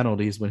takes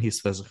penalties when he's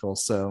physical.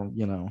 So,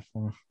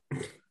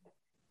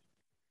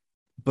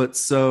 but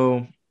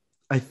so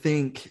I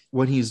think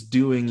what he's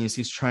doing is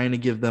he's trying to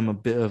give them a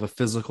bit of a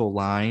physical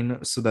line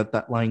so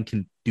that line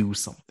can do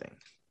something.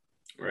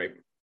 Right.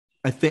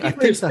 I think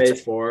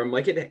that's for him.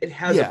 Like it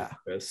has a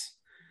purpose.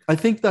 I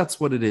think that's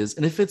what it is.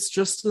 And if it's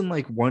just in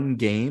like one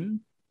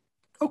game,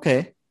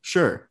 okay,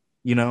 sure.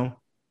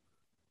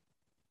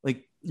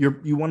 Like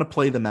you want to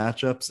play the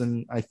matchups,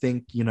 and I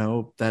think,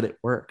 that it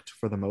worked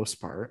for the most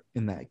part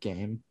in that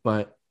game.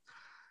 But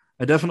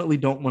I definitely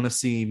don't want to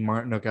see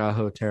Martinook,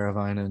 Aho,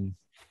 Teravainen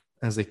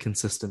as a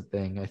consistent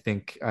thing. I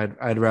think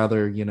I'd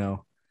rather,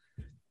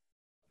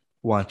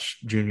 watch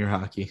junior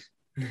hockey.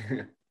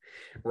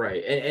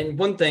 Right. And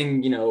one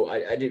thing,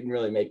 I didn't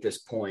really make this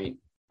point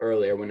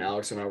earlier when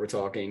Alex and I were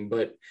talking,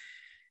 but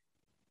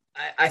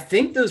I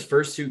think those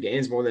first 2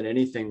 games, more than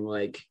anything,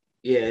 like,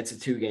 yeah, it's a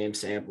 2-game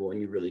sample and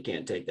you really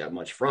can't take that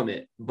much from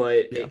it,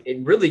 but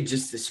it really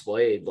just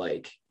displayed,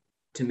 like,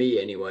 to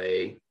me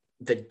anyway,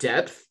 the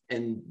depth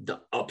and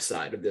the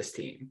upside of this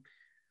team.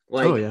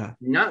 Like,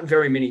 not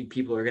very many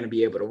people are going to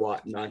be able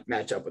to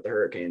match up with the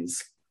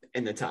Hurricanes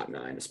in the top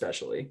 9,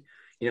 especially.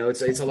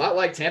 It's a lot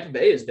like Tampa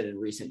Bay has been in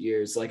recent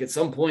years. Like, at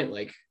some point,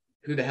 like,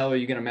 who the hell are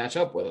you going to match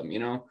up with them,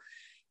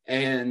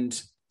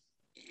 And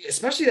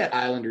especially that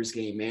Islanders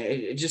game, man,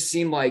 it just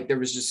seemed like it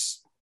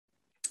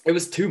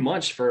was too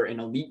much for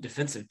an elite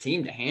defensive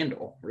team to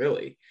handle,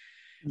 really.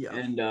 Yeah.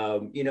 And,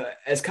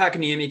 as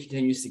Kotkaniemi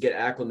continues to get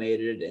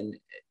acclimated, and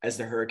as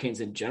the Hurricanes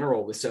in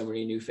general, with so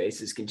many new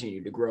faces,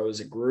 continue to grow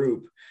as a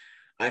group,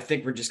 I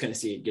think we're just going to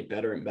see it get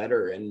better and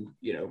better. And,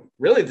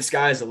 really the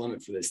sky's the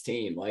limit for this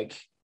team. Like,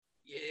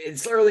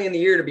 it's early in the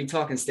year to be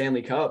talking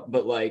Stanley Cup,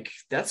 but like,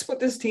 that's what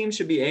this team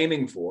should be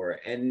aiming for.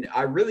 And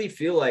I really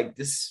feel like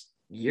this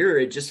year,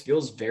 it just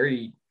feels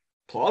very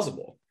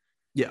plausible.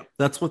 Yeah,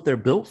 that's what they're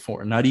built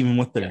for, not even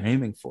what they're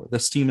aiming for.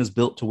 This team is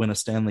built to win a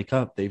Stanley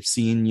Cup. They've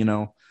seen,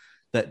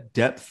 that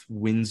depth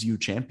wins you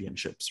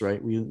championships,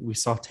 right? We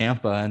saw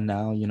Tampa, and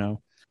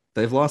now,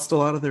 they've lost a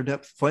lot of their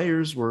depth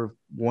players. We're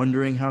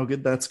wondering how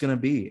good that's going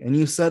to be. And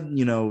you said,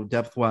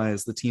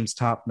 depth-wise, the team's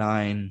top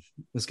 9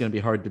 is going to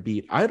be hard to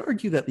beat. I'd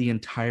argue that the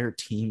entire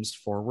team's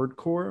forward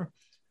core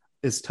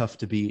is tough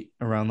to beat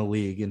around the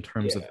league in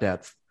terms of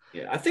depth.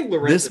 Yeah, I think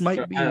Lorenz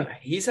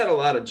he's had a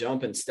lot of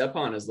jump, and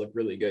Stepan has looked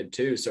really good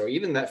too. So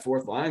even that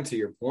 4th line, to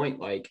your point,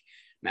 like,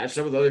 matched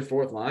up with other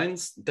 4th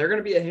lines, they're going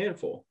to be a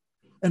handful.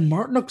 And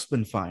Martinook's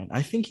been fine.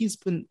 I think he's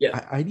been.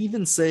 Yeah. I'd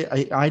even say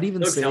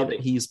Looks healthy.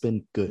 that he's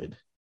been good.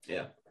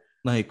 Yeah.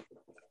 Like,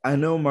 I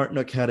know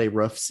Martinook had a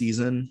rough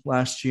season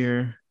last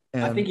year.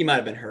 And I think he might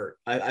have been hurt.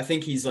 I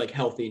think he's like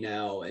healthy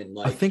now, and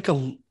like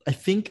I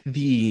think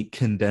the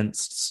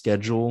condensed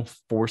schedule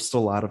forced a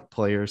lot of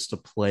players to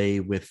play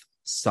with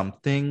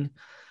something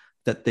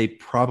that they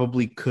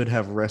probably could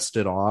have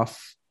rested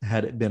off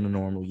had it been a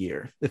normal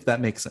year, if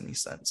that makes any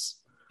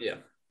sense. Yeah.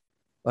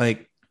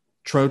 Like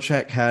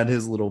Trocheck had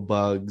his little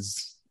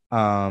bugs.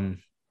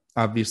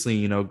 Obviously,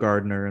 you know,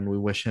 Gardner, and we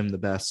wish him the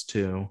best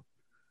too.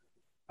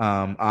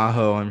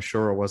 Aho, I'm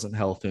sure, wasn't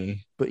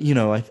healthy, but you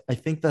know, I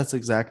think that's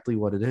exactly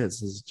what it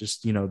is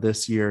just, you know,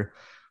 this year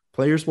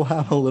players will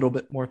have a little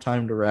bit more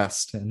time to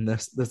rest. And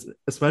this,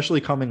 especially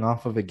coming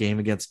off of a game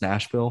against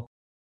Nashville,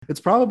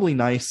 it's probably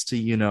nice to,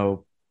 you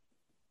know,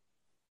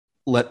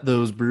 let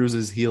those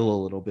bruises heal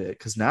a little bit,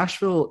 because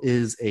Nashville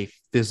is a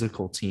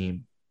physical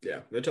team. Yeah,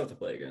 they're tough to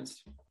play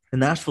against.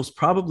 And Nashville's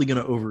probably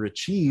going to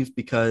overachieve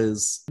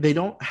because they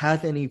don't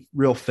have any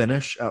real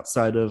finish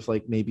outside of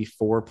like maybe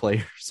 4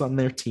 players on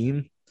their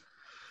team.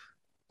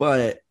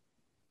 But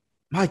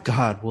my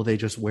God, will they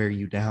just wear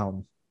you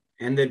down?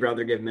 And they'd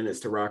rather give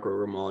minutes to Rocco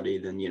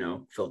Romaldi than, you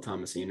know, Phil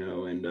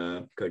Tomasino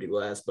and Cody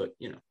Glass. But,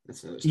 you know,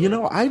 that's another story. You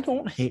know, I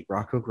don't hate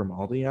Rocco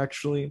Grimaldi,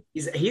 actually.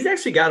 He's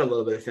actually got a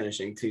little bit of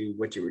finishing to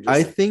what you were just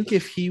I saying. think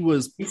if he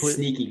was... He's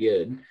sneaky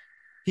good.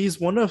 He's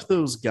one of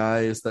those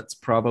guys that's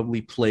probably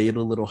played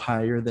a little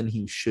higher than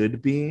he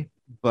should be.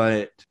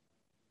 But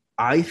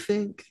I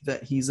think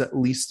that he's at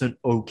least an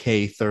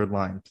okay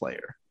third-line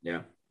player.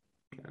 Yeah.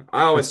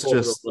 I always It's told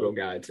just a little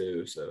guy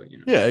too, so you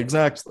know. Yeah,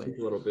 exactly.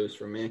 A little boost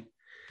from me.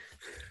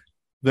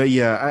 But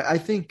yeah, I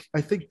think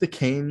the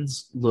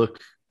Canes look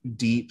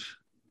deep.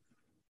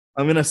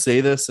 I'm gonna say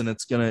this, and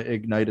it's gonna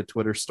ignite a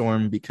Twitter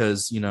storm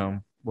because, you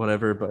know,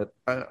 whatever.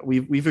 But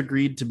we've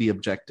agreed to be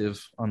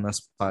objective on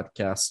this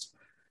podcast,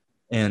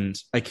 and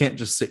I can't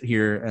just sit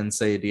here and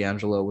say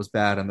DeAngelo was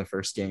bad in the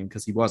first game,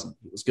 because he wasn't.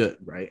 He was good,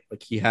 right?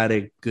 Like, he had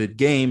a good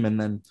game, and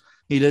then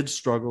he did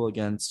struggle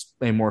against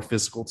a more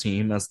physical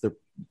team, as the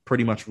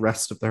pretty much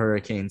rest of the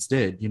Hurricanes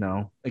did, you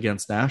know,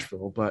 against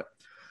Nashville. But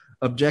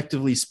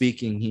objectively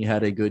speaking, he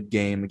had a good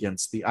game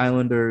against the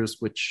Islanders,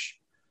 which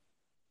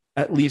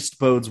at least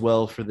bodes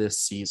well for this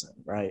season,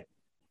 right?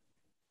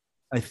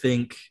 I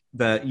think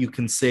that you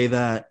can say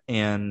that,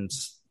 and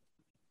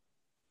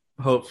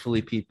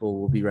hopefully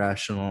people will be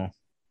rational,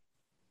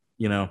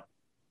 you know.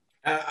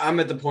 I'm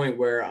at the point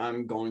where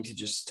I'm going to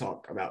just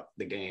talk about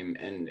the game,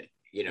 and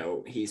you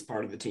know, he's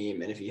part of the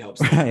team, and if he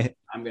helps Right.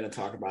 I'm going to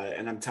talk about it.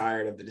 And I'm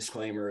tired of the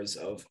disclaimers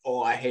of,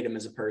 oh, I hate him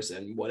as a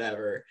person,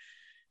 whatever.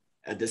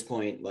 At this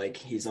point, like,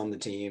 he's on the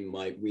team,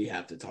 like, we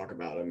have to talk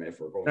about him if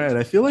we're going All right, to.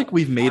 I feel like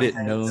we've made it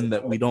known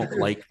that we don't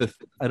like the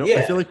I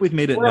Yeah. feel like we've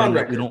made it We're on known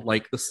that we record. don't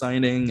like the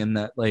signing, and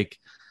that, like,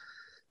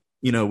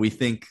 you know, we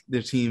think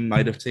the team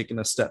might have taken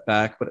a step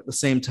back, but at the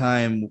same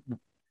time,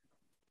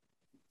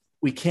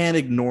 we can't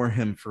ignore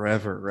him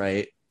forever,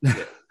 right?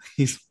 Yeah.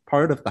 He's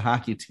part of the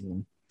hockey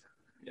team.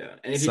 Yeah.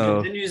 And if he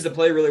So- continues to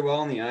play really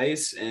well on the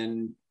ice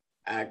and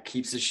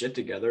keeps his shit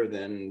together,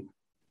 then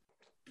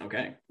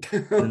okay.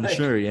 And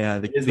sure, yeah,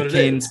 the is what it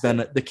Canes is.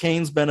 the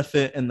Canes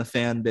benefit, and the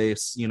fan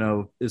base, you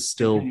know, is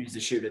still Continues to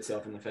shoot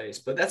itself in the face,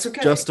 but that's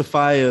okay.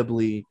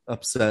 justifiably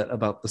upset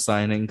about the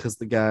signing, because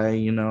the guy,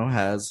 you know,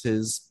 has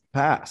his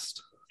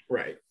past.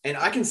 Right. And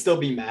I can still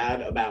be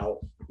mad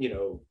about, you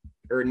know,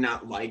 or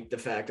not like the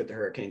fact that the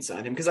Hurricanes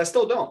signed him, because I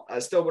still don't. I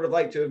still would have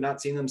liked to have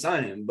not seen them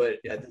sign him. But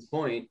at this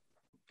point,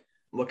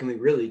 what can we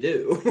really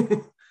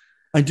do?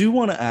 I do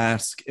want to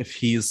ask if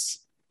he's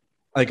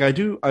like, I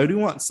do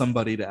want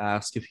somebody to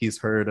ask if he's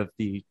heard of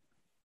the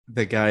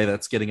guy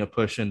that's getting a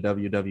push in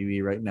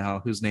WWE right now,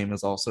 whose name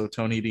is also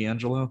Tony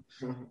DeAngelo,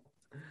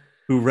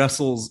 who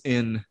wrestles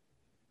in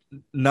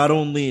not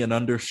only an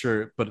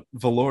undershirt but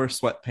velour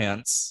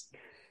sweatpants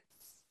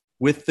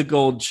with the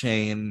gold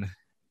chain.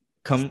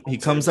 He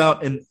comes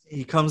out in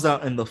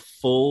the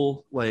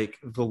full, like,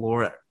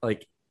 velour,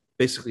 like,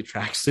 basically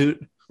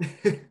tracksuit.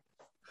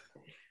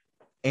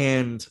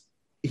 And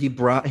he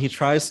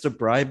tries to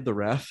bribe the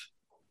ref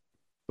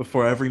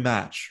before every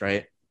match,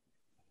 right?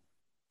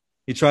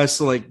 He tries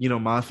to, like, you know,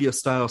 mafia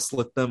style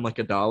slip them like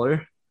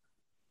 $1.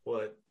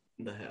 What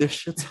the hell? This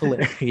shit's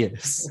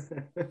hilarious.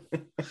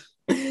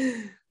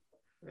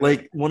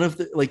 Like, one of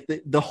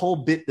the whole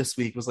bit this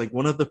week was like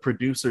one of the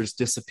producers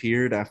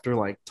disappeared after,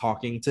 like,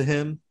 talking to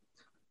him,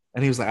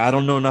 and he was like, I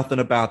don't know nothing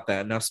about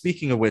that. Now,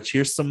 speaking of which,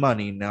 here's some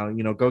money. Now,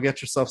 you know, go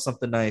get yourself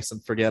something nice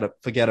and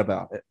forget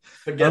about it.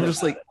 I'm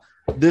just like,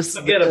 this,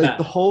 Forget about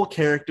the whole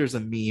character's a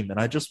meme, and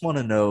I just want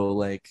to know,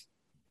 like,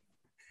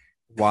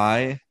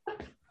 why.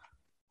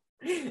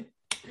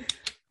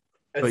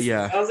 But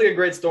yeah. Sounds like a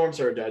great Storm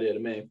Surge idea to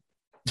me.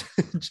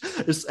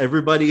 Just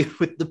everybody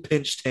with the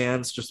pinched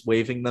hands, just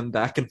waving them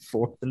back and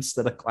forth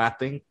instead of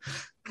clapping.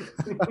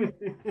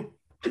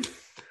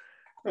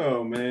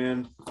 Oh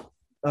man.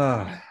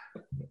 But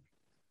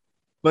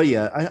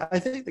yeah, I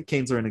think the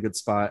Canes are in a good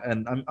spot,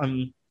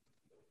 and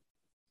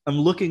I'm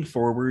looking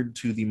forward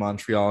to the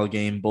Montreal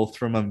game, both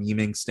from a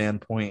memeing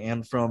standpoint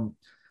and from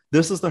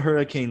this is the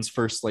Hurricanes'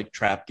 first like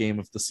trap game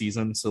of the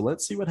season. So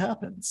let's see what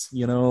happens.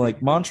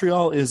 Like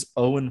Montreal is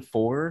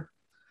 0-4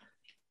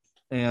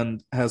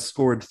 and has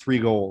scored 3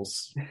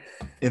 goals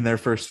in their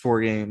first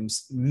 4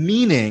 games,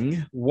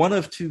 meaning one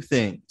of two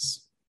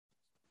things.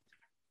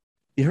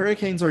 The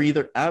Hurricanes are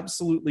either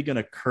absolutely going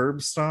to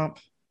curb stomp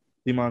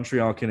the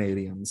Montreal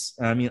Canadiens.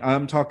 I mean,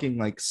 I'm talking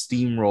like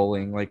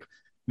steamrolling, like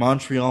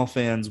Montreal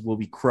fans will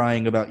be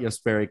crying about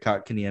Jesperi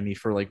Kotkaniemi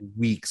for like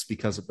weeks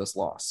because of this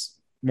loss.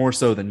 More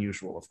so than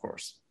usual, of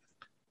course.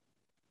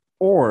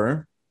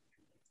 Or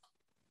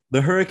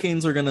the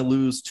Hurricanes are going to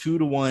lose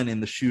 2-1 in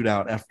the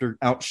shootout after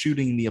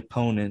outshooting the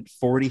opponent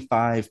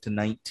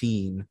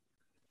 45-19.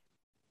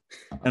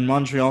 And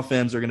Montreal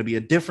fans are going to be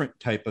a different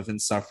type of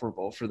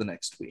insufferable for the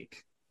next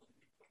week.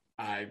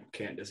 I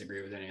can't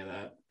disagree with any of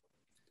that.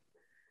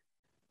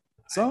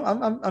 So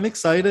I'm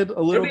excited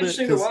a little bit. It'll be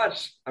interesting to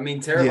watch. I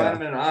mean,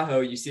 Teravainen and Aho,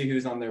 you see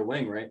who's on their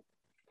wing, right?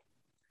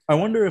 I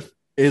wonder if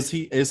is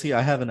he?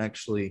 I haven't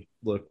actually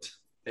looked.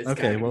 It's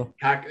okay, well,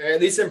 at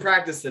least in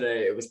practice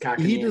today, it was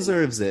Kotkaniemi. He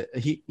deserves it.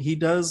 He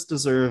does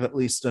deserve at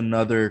least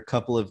another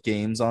couple of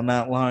games on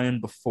that line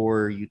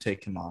before you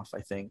take him off, I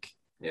think.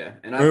 Yeah,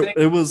 and I think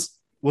it was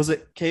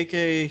it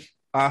KK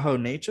Aho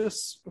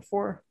Necas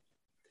before?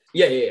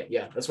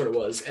 Yeah. That's what it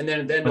was. And then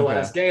at the end of the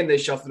last game, they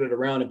shuffled it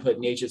around and put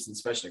Necas and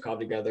Svechnikov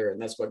together,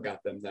 and that's what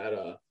got them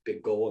that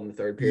big goal in the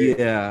third period.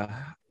 Yeah,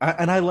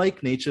 I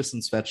like Necas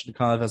and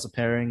Svechnikov as a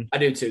pairing. I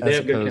do too. They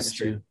have good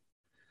chemistry.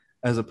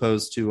 As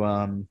opposed to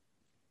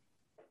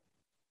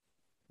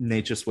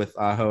Necas with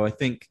Aho, I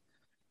think.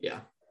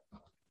 Yeah.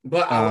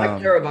 But I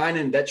like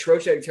Teravainen. That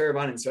Trocheck,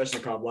 Teravainen,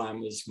 Svechnikov line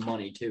was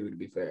money too, to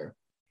be fair.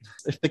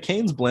 If the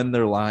Canes blend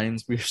their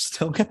lines, we're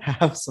still going to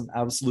have some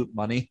absolute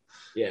money.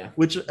 Yeah.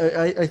 Which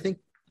I think,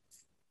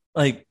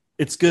 like,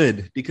 it's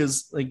good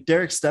because, like,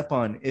 Derek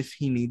Stepan, if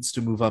he needs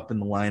to move up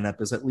in the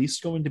lineup, is at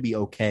least going to be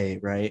okay,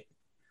 right?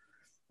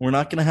 We're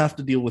not going to have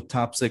to deal with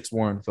top 6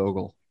 Warren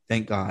Fogle.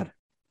 Thank God.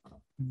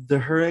 The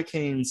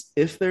Hurricanes,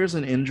 if there's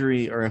an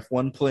injury or if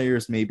one player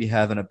is maybe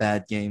having a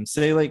bad game,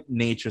 say, like,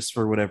 Necas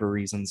for whatever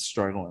reason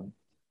struggling.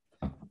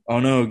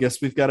 Oh, no,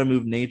 guess we've got to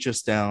move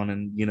Necas down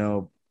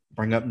and,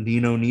 bring up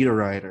Nino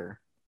Niederreiter.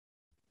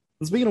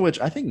 Speaking of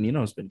which, I think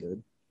Nino's been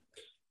good.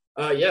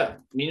 Yeah,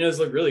 Nino's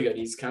looked really good.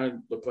 He's kind of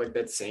looked like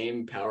that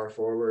same power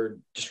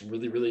forward, just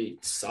really, really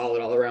solid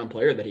all-around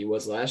player that he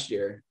was last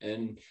year.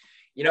 And,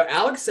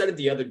 Alex said it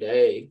the other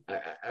day.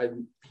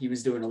 He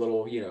was doing a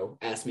little,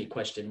 ask me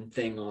question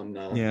thing on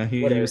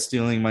he was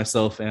stealing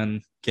myself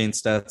and Kane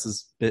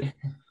Stats' bit.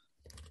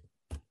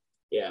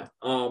 Yeah,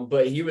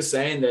 but he was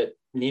saying that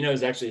Nino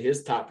is actually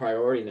his top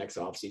priority next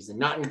offseason,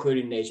 not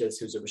including Necas,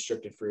 who's a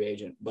restricted free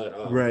agent.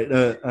 But right,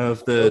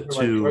 of the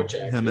two, like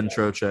Trocheck, him and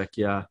Trocheck,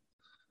 yeah.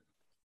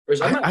 Which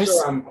I'm not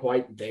sure I'm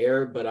quite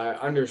there, but I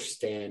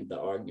understand the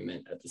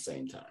argument at the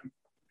same time.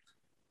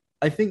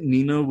 I think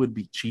Nino would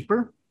be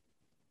cheaper.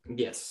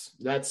 Yes,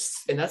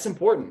 that's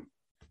important.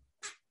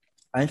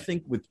 I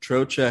think with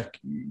Trocheck,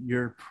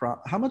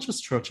 how much is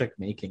Trocheck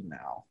making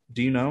now?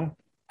 Do you know?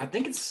 I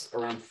think it's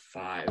around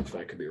 5.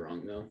 I could be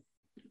wrong though.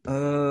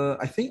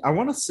 I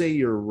want to say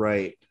you're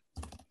right.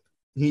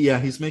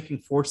 He's making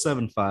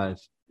 475.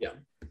 Yeah.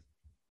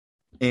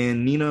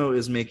 And Nino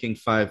is making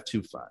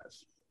 525.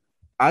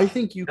 I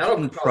think you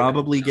can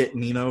probably get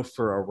Nino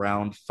for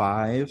around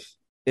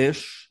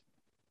 5-ish,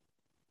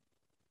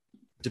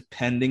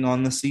 depending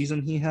on the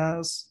season he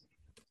has,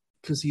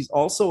 because he's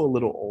also a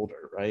little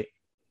older, right?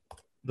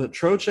 But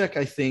Trocheck,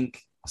 I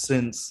think,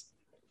 since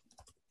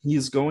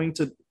he's going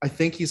to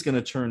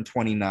turn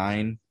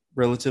 29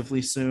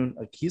 relatively soon.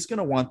 Like, he's going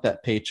to want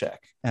that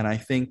paycheck. And I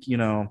think,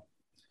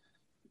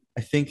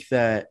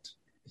 that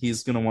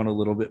he's going to want a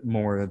little bit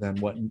more than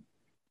what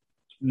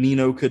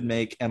Nino could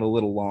make and a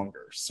little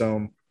longer.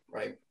 So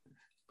right.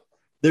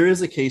 There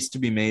is a case to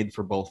be made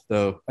for both,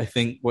 though. I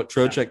think what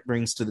Trocheck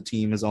brings to the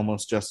team is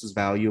almost just as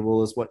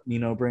valuable as what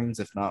Nino brings,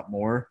 if not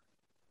more.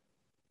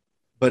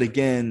 But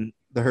again,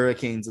 for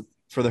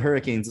the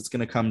Hurricanes, it's going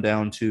to come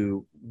down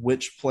to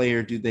which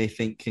player do they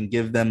think can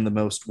give them the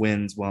most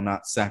wins while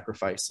not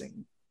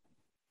sacrificing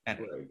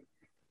anything. Right.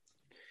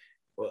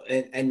 Well,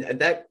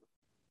 and that,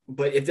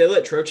 but if they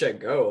let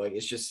Trocheck go, like,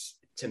 it's just,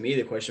 to me,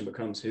 the question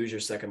becomes, who's your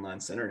second line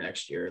center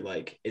next year?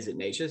 Like, is it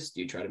Necas?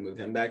 Do you try to move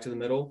him back to the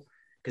middle?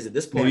 Because at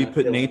this point, maybe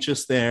put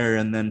Necas there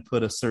and then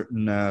put a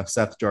certain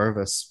Seth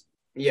Jarvis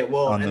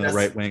on the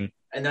right wing.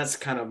 And that's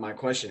kind of my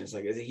question. It's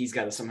like, he's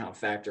got to somehow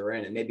factor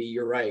in. And maybe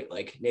you're right.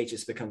 Like,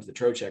 Necas becomes the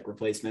Trocheck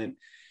replacement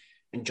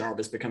and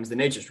Jarvis becomes the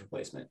Necas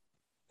replacement,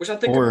 which I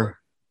think.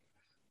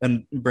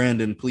 And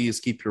Brandon, please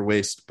keep your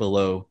waist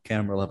below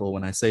camera level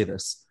when I say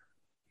this.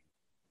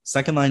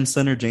 Second line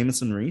center,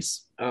 Jamison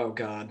Reese. Oh,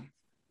 God.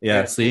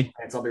 Yeah, see?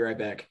 I'll be right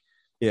back.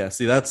 Yeah,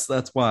 see, that's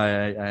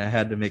why I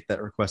had to make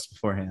that request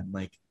beforehand.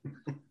 Like,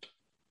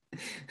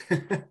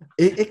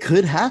 it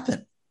could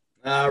happen.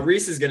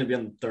 Reese is going to be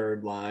on the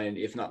third line,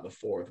 if not the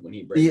fourth, when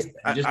he breaks.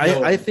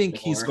 I think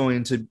he's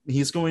going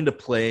to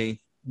play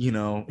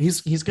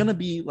he's gonna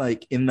be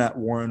like in that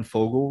Warren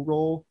Fogle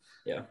role.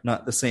 Yeah.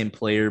 Not the same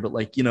player, but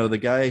like, the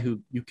guy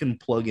who you can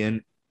plug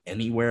in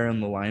anywhere in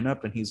the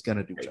lineup and he's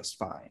gonna do just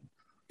fine.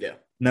 Yeah.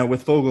 Now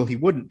with Fogle, he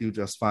wouldn't do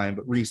just fine,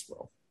 but Reese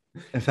will.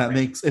 If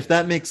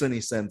that makes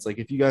any sense. Like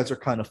if you guys are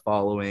kind of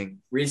following,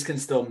 Reese can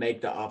still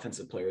make the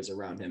offensive players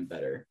around him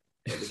better.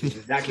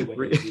 Exactly what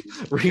Reese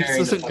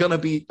isn't going to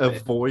be a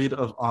void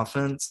of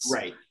offense.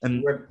 Right.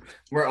 And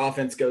where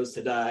offense goes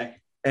to die.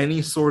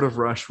 Any sort of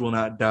rush will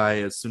not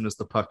die as soon as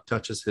the puck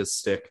touches his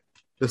stick.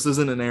 This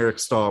isn't an Eric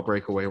Stahl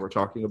breakaway we're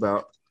talking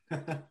about.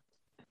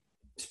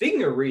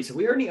 Speaking of Reese, have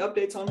we heard any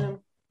updates on him?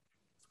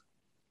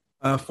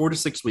 4 to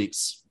 6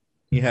 weeks.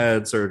 He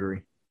had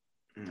surgery.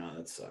 No,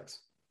 that sucks.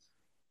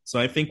 So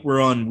I think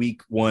we're on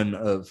week 1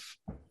 of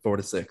 4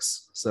 to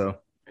 6. So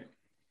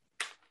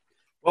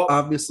well,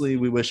 obviously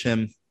we wish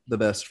him the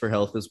best for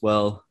health as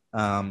well.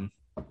 While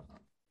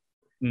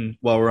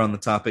we're on the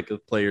topic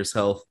of players'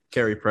 health,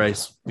 Carey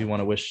Price, we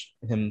want to wish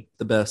him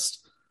the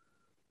best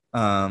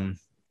in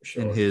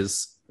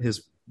his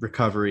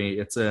recovery.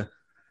 It's a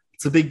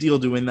big deal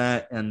doing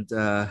that, and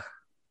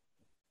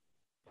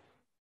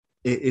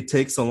it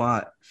takes a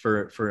lot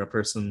for a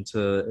person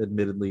to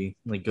admittedly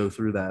like go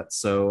through that.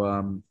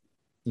 So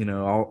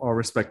all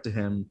respect to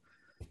him.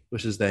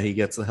 Wishes that he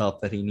gets the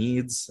help that he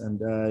needs, and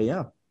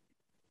so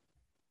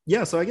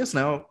I guess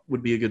now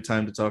would be a good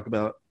time to talk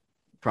about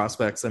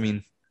prospects. I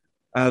mean,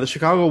 the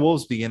Chicago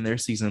Wolves begin their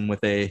season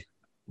with a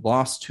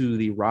loss to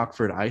the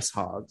Rockford Ice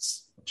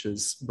Hogs, which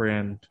is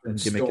brand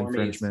and gimmick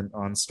infringement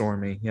on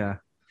Stormy. Yeah.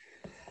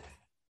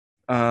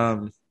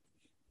 I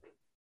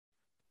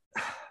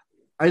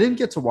didn't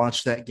get to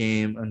watch that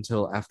game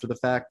until after the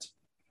fact,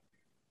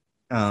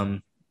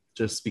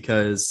 just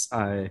because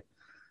I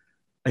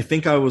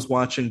think I was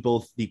watching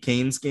both the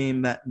Canes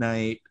game that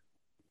night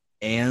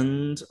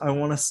and I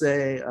want to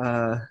say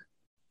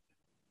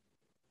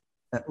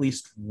at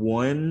least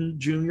one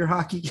junior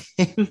hockey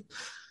game.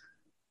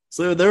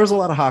 So there was a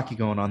lot of hockey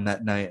going on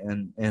that night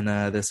in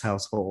this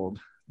household.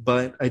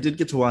 But I did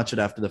get to watch it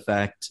after the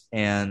fact,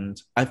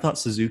 and I thought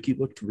Suzuki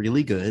looked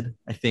really good.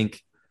 I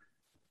think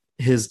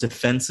his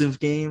defensive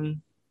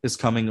game is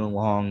coming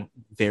along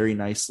very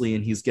nicely,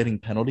 and he's getting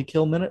penalty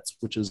kill minutes,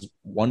 which is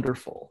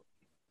wonderful.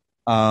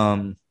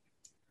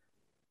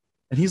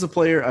 And he's a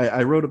player,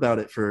 I wrote about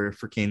it for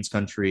Canes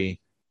Country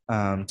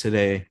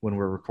today when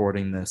we're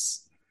recording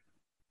this.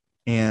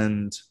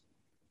 And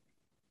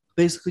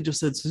basically just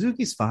said,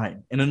 Suzuki's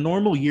fine. In a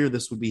normal year,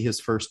 this would be his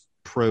first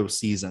pro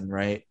season,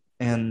 right?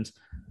 And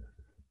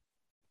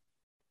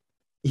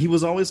he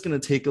was always going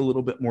to take a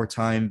little bit more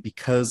time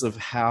because of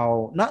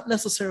how, not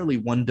necessarily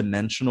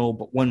one-dimensional,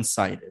 but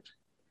one-sided.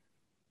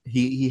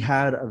 He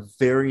had a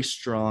very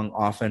strong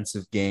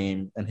offensive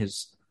game, and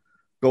his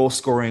goal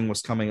scoring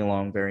was coming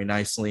along very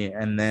nicely,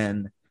 and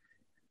then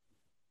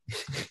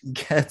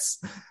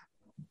gets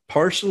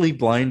partially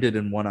blinded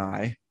in one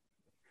eye,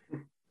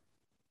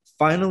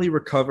 finally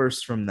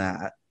recovers from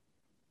that,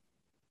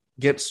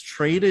 gets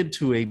traded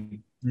to a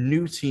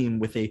new team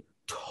with a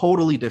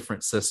totally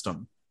different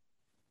system,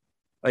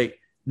 like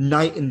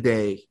night and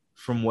day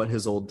from what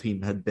his old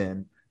team had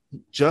been.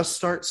 Just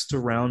starts to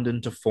round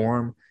into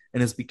form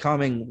and is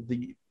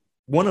becoming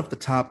one of the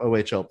top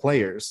OHL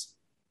players.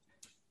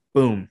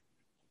 Boom.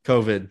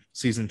 COVID,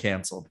 season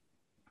canceled.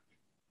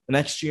 The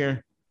next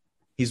year,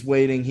 he's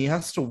waiting. He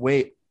has to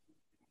wait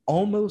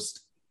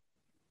almost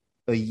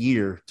a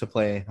year to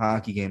play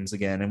hockey games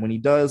again. And when he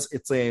does,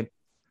 it's a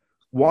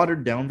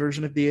watered down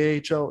version of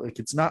the AHL. Like,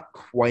 it's not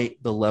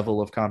quite the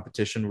level of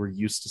competition we're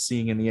used to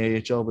seeing in the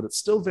AHL, but it's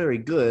still very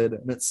good.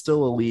 And it's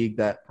still a league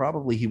that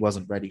probably he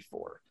wasn't ready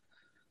for.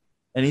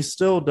 And he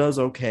still does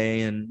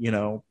okay and,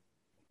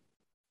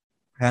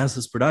 has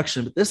his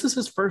production, but this is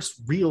his first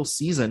real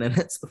season, and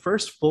it's the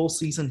first full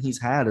season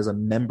he's had as a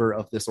member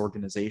of this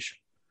organization.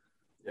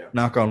 Yeah.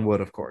 Knock on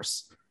wood, of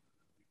course.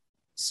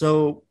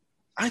 So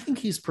I think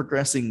he's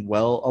progressing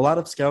well. A lot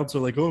of scouts are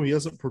like, oh, he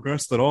hasn't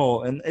progressed at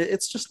all. And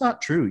it's just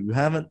not true. You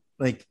haven't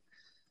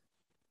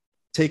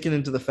taken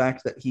into the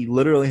fact that he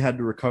literally had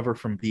to recover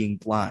from being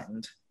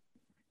blind,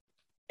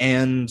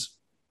 and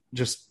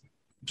just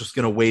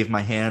going to wave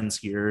my hands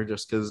here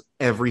just because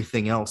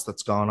everything else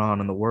that's gone on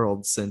in the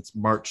world since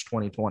March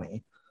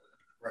 2020.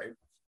 Right.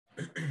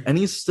 And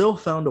he's still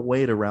found a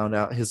way to round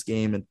out his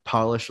game and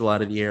polish a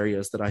lot of the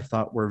areas that I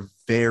thought were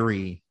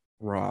very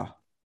raw.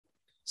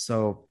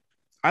 So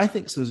I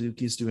think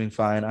Suzuki's doing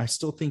fine. I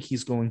still think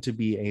he's going to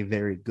be a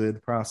very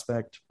good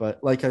prospect.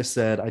 But like I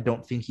said, I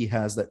don't think he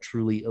has that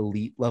truly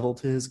elite level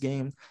to his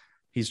game.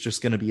 He's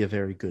just going to be a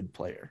very good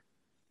player.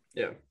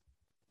 Yeah.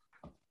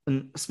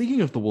 And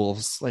speaking of the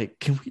Wolves,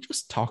 can we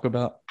just talk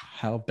about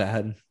how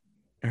bad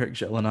Eric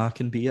Jelinek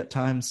can be at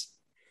times?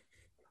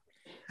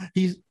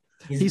 He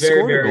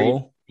scored a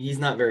goal. He's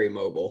not very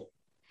mobile.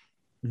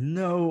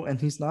 No, and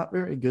he's not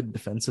very good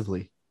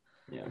defensively.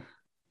 Yeah.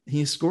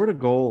 He scored a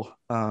goal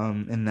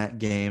in that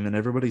game, and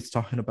everybody's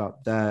talking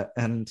about that.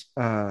 And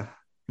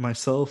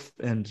myself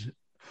and,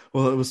 it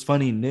was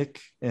funny,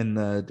 Nick in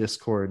the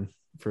Discord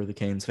for the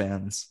Canes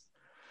fans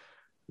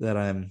that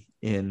I'm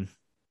in,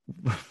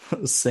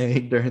 was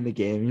saying during the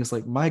game. He was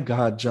like, "My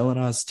God,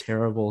 Jelena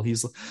terrible.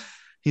 He's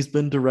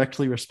been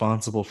directly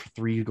responsible for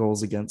 3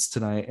 goals against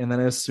tonight." And then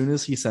as soon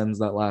as he sends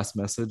that last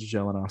message,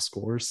 Jelena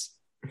scores.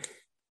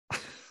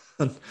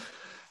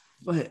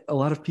 But a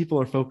lot of people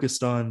are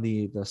focused on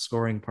the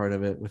scoring part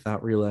of it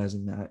without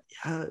realizing that,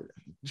 yeah,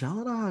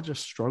 Jelena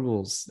just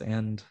struggles.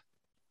 And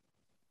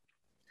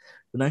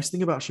the nice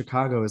thing about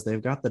Chicago is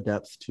they've got the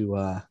depth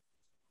to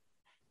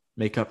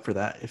make up for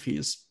that if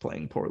he's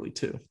playing poorly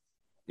too.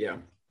 Yeah.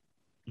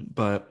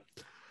 But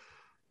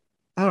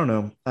I don't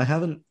know. I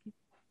didn't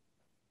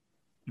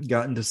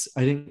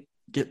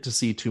get to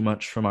see too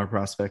much from our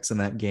prospects in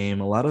that game.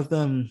 A lot of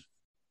them,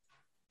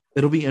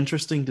 it'll be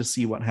interesting to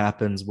see what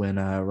happens when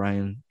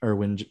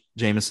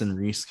Jamison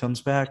Reese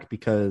comes back,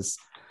 because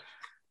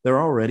there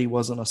already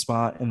wasn't a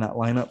spot in that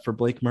lineup for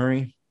Blake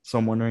Murray. So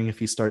I'm wondering if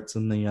he starts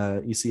in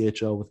the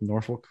ECHL with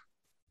Norfolk.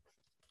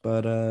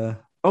 But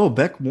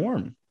Beck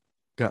Warm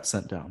got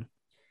sent down.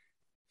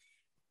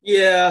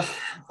 Yeah,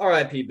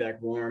 R.I.P.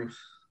 Beck Warm.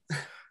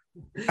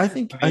 I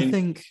think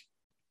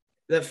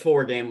that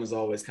 4-game was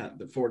always kind of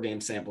the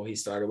 4-game sample he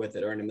started with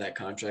that earned him that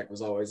contract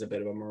was always a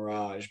bit of a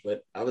mirage.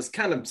 But I was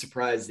kind of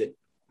surprised that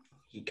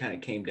he kind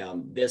of came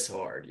down this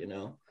hard.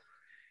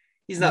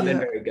 He's not been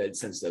very good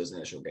since those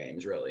initial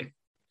games, really.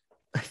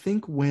 I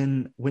think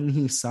when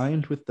he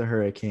signed with the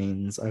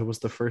Hurricanes, I was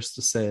the first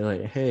to say,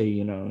 like, hey,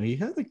 he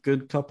had a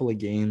good couple of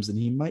games and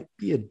he might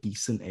be a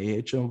decent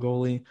AHL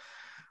goalie.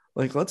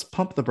 Like, let's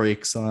pump the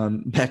brakes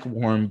on Beck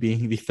Warm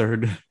being the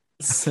third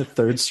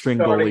string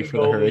goalie for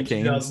the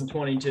Hurricanes.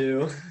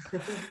 2022.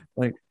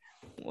 Like,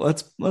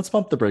 let's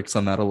pump the brakes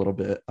on that a little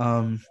bit.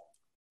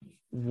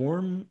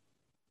 Warm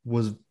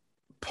was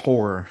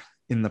poor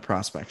in the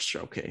prospects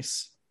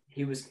showcase.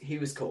 He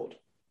was cold.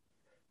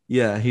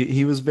 Yeah,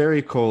 he was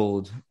very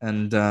cold,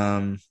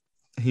 and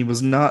he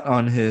was not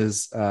on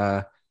his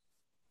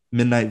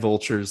Midnight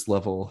Vultures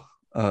level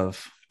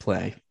of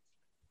play,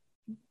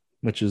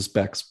 which is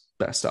Beck's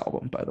best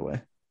album, by the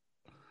way.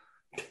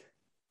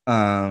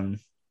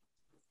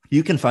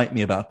 You can fight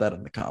me about that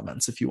in the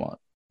comments if you want.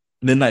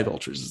 Midnight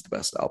Vultures is the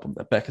best album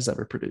that Beck has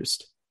ever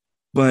produced.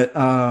 But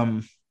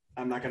I'm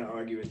not going to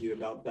argue with you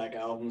about Beck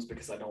albums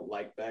because I don't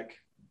like Beck.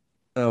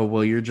 Oh,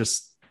 well, you're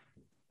just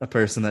a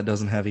person that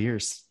doesn't have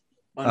ears.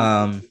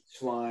 Uncultured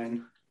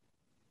swine.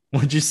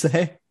 What'd you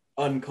say?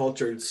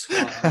 Uncultured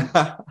swine.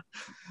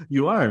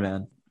 You are,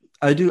 man.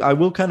 I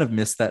will kind of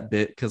miss that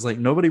bit because, like,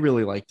 nobody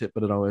really liked it,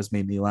 but it always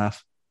made me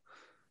laugh.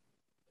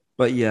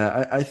 But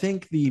yeah, I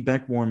think the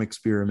Beck Warm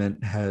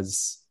experiment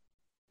has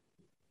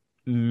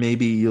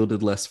maybe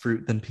yielded less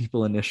fruit than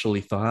people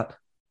initially thought.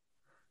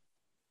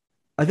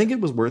 I think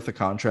it was worth a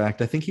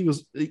contract. I think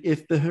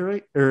if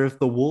the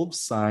Wolves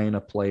sign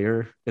a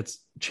player,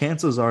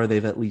 chances are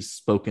they've at least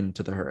spoken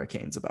to the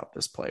Hurricanes about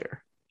this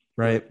player,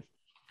 right?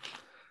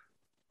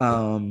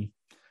 And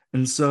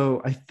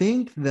so I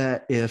think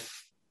that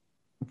if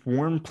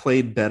Warren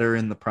played better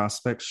in the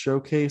prospects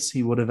showcase,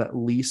 he would have at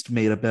least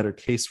made a better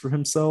case for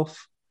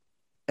himself.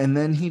 And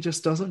then he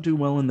just doesn't do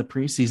well in the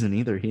preseason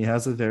either. He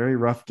has a very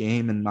rough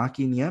game, and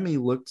Maki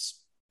Niemi looks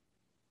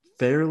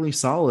fairly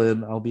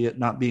solid, albeit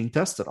not being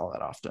tested all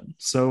that often.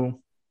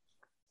 So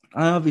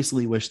I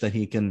obviously wish that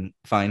he can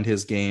find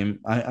his game.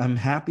 I'm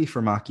happy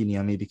for Maki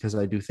Niemi because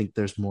I do think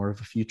there's more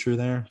of a future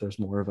there. There's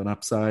more of an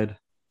upside.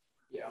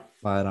 Yeah.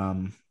 But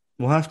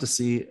we'll have to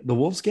see. The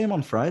Wolves game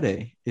on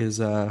Friday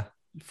is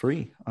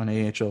free on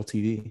AHL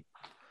TV.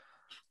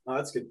 Oh,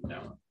 that's good to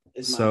know.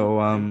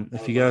 So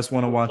if you guys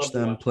want to watch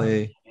them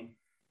play,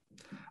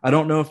 I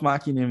don't know if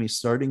Maki Niemi's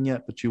starting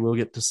yet, but you will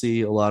get to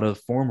see a lot of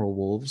former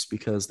Wolves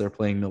because they're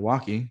playing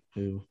Milwaukee,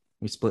 who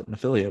we split an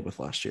affiliate with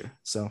last year.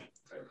 So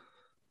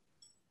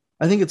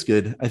I think it's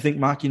good. I think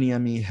Maki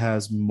Niemi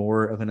has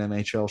more of an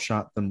NHL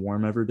shot than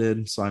Warm ever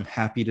did. So I'm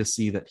happy to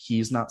see that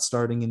he's not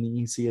starting in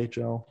the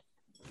ECHL.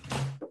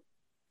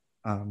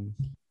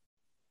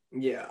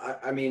 Yeah,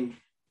 I mean,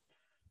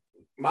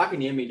 Maki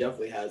Niemi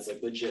definitely has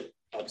like legit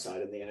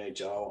upside in the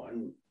NHL.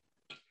 And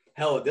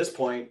hell, at this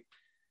point,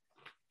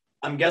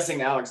 I'm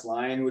guessing Alex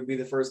Lyon would be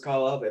the first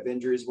call up if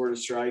injuries were to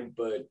strike,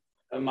 but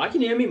Maki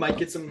Niemi might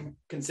get some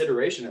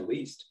consideration at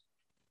least.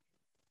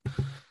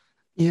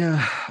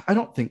 Yeah, I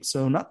don't think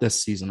so. Not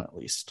this season, at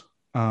least.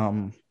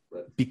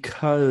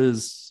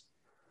 Because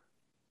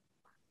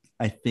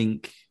I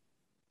think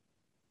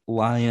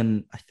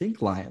Lyon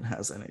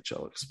has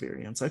NHL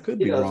experience. I could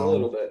be wrong. A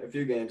little bit, a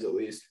few games at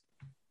least.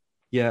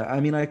 Yeah, I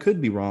mean, I could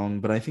be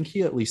wrong, but I think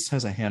he at least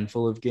has a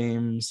handful of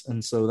games,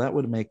 and so that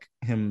would make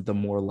him the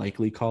more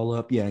likely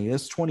call-up. Yeah, he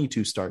has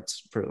 22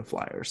 starts for the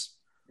Flyers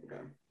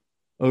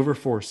over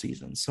 4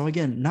 seasons. So,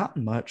 again, not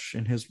much,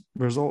 and his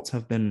results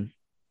have been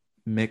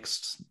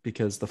mixed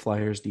because the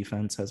Flyers'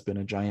 defense has been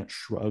a giant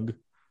shrug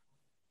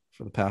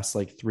for the past,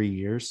 3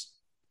 years.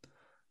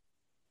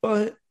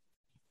 But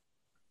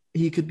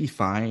he could be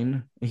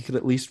fine. He could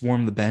at least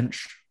warm the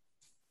bench.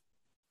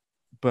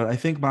 But I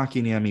think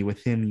Maki Niemi,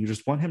 with him, you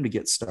just want him to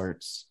get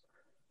starts.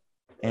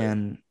 Right.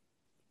 And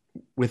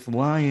with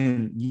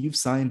Lyon, you've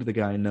signed the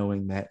guy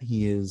knowing that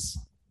he is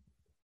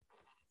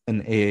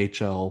an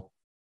AHL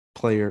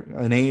player,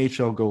 an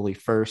AHL goalie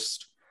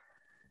first,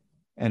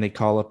 and a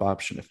call-up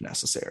option if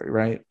necessary,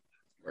 right?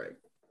 Right.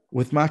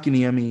 With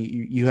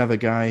Makiniemi, you have a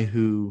guy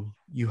who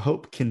you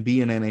hope can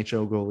be an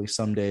NHL goalie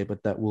someday,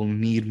 but that will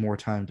need more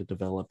time to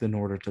develop in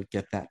order to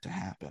get that to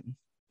happen.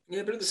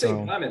 Yeah, but at the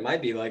same time, it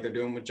might be like they're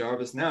doing with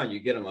Jarvis now. You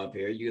get him up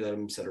here, you let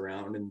him sit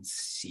around and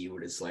see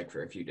what it's like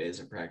for a few days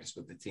of practice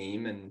with the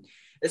team. And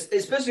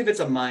especially if it's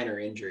a minor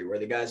injury where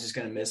the guy's just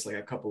going to miss like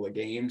a couple of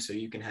games, so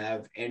you can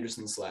have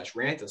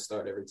Anderson/Ranta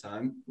start every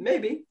time.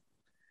 Maybe.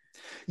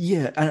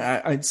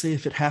 Yeah, I'd say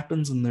if it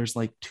happens and there's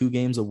like 2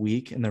 games a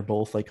week and they're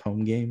both like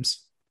home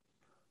games,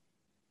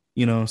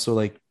 so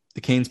like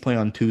the Canes play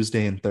on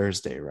Tuesday and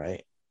Thursday,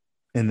 right?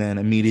 And then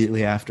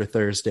immediately after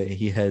Thursday,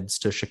 he heads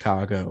to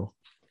Chicago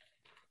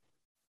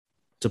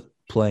to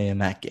play in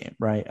that game,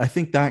 right? I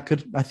think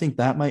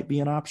that might be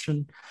an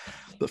option.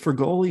 But for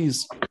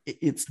goalies,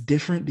 it's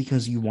different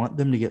because you want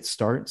them to get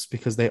starts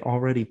because they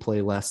already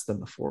play less than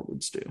the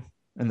forwards do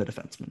and the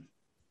defensemen.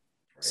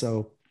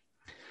 So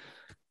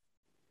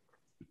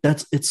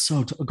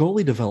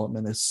goalie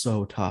development is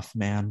so tough,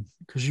 man,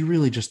 because you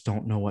really just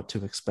don't know what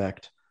to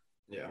expect.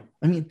 Yeah.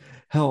 I mean,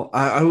 hell,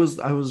 I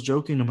was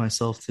joking to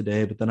myself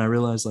today, but then I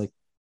realized like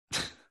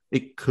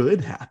it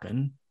could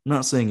happen. I'm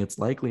not saying it's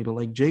likely, but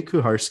like Jay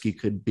Kuharski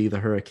could be the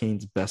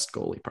Hurricanes' best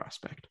goalie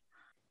prospect.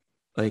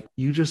 Like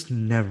you just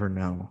never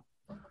know.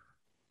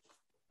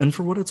 And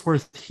for what it's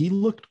worth, he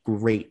looked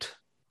great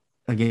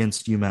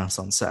against UMass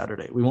on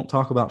Saturday. We won't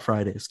talk about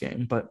Friday's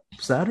game, but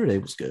Saturday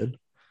was good.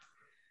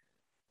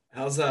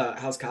 How's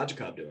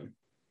Kochetkov doing?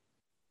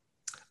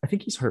 I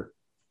think he's hurt.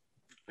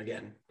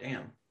 Again,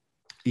 damn.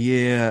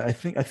 Yeah, I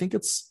think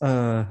it's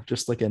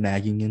just like a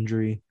nagging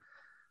injury,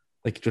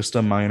 like just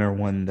a minor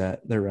one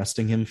that they're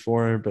resting him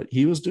for. But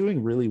he was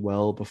doing really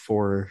well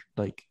before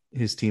like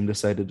his team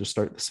decided to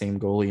start the same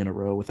goalie in a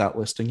row without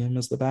listing him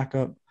as the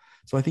backup.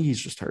 So I think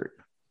he's just hurt.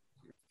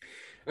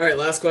 All right,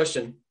 last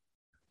question.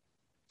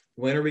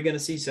 When are we going to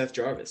see Seth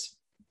Jarvis?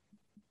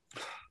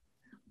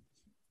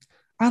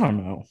 I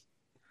don't know.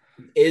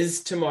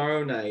 Is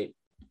tomorrow night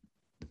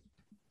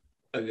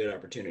a good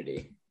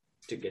opportunity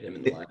to get him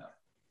in the lineup?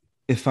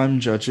 If I'm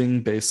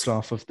judging based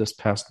off of this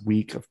past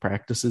week of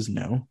practices,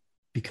 no,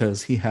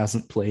 because he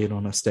hasn't played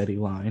on a steady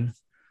line.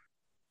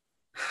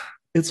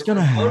 It's going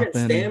to happen. From an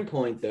opponent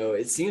standpoint, though,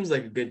 it seems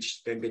like a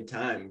good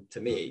time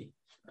to me.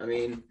 I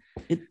mean,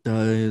 it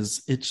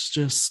does. It's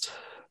just,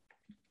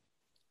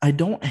 I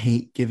don't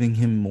hate giving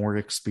him more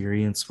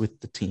experience with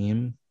the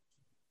team.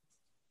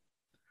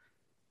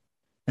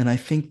 And I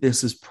think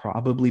this is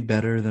probably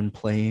better than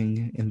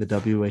playing in the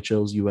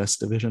WHL's US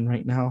division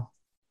right now.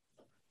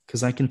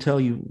 Because I can tell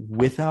you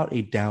without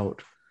a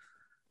doubt,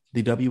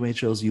 the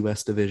WHL's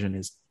US division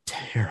is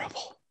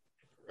terrible.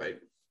 Right.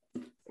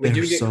 We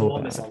do get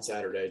Columbus on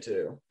Saturday,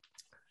 too.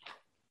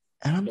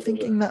 And I'm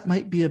thinking that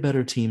might be a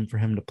better team for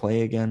him to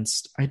play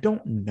against. I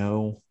don't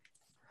know.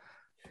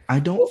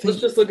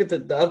 Let's just look at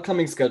the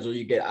upcoming schedule.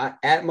 You get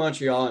at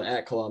Montreal and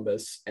at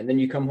Columbus, and then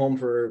you come home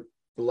for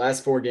the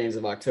last 4 games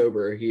of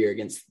October here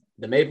against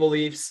the Maple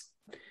Leafs,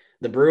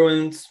 the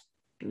Bruins,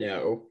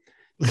 no.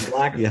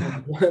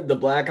 The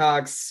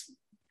Blackhawks,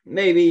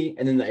 maybe,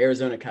 and then the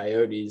Arizona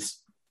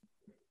Coyotes.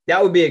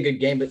 That would be a good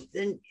game, but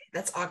then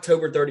that's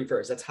October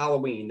 31st. That's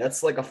Halloween.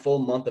 That's like a full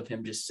month of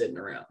him just sitting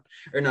around.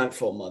 Or not a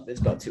full month.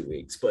 It's about 2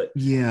 weeks. But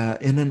yeah,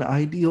 in an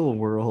ideal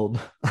world,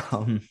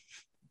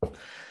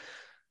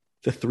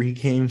 the 3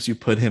 games you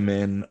put him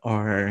in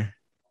are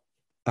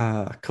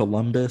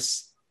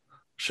Columbus,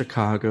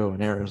 Chicago,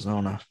 and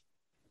Arizona.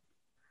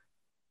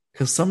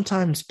 Because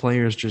sometimes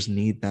players just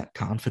need that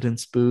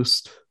confidence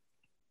boost.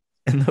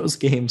 And those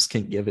games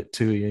can give it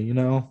to you,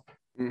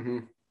 Mm-hmm.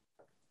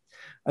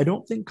 I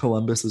don't think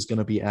Columbus is going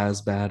to be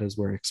as bad as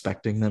we're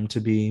expecting them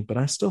to be, but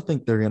I still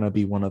think they're going to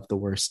be one of the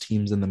worst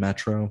teams in the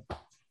Metro.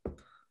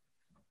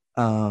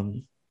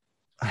 I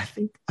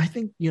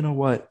think you know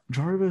what?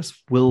 Jarvis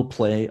will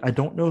play. I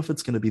don't know if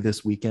it's going to be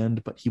this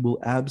weekend, but he will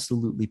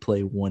absolutely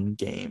play 1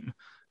 game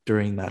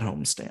during that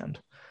homestand.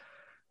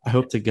 I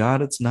hope to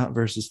God it's not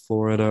versus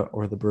Florida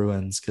or the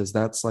Bruins, because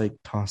that's like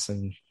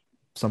tossing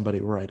somebody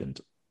right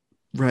into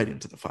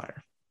the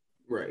fire.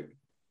 Right.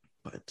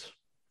 But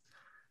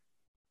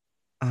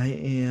I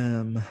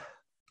am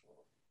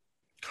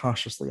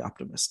cautiously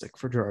optimistic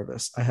for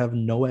Jarvis. I have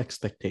no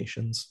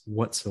expectations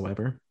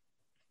whatsoever.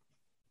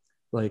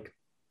 Like,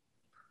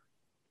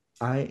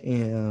 I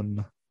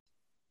am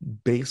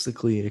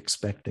basically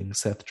expecting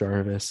Seth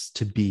Jarvis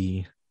to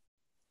be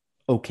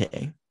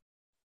okay.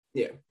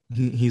 Yeah.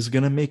 He's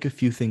going to make a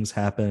few things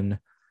happen.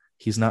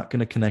 He's not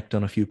going to connect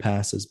on a few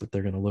passes, but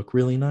they're going to look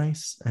really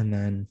nice. And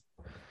then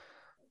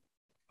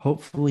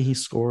hopefully he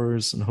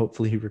scores and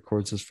hopefully he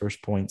records his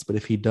first points. But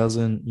if he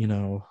doesn't,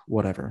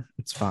 whatever,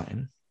 it's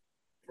fine.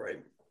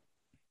 Right.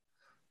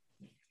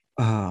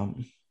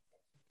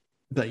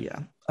 But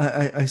yeah,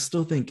 I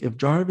still think if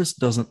Jarvis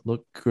doesn't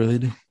look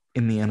good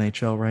in the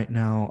NHL right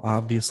now,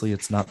 obviously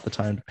it's not the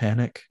time to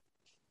panic.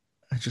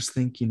 I just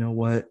think, you know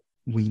what?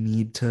 We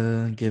need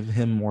to give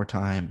him more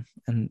time.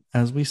 And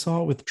as we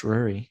saw with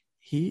Drury,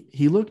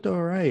 he looked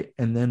all right.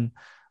 And then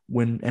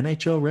when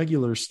NHL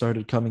regulars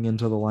started coming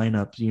into the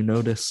lineup, you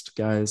noticed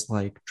guys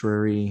like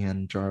Drury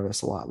and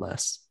Jarvis a lot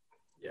less.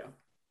 Yeah.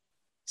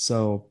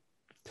 So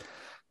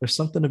there's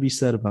something to be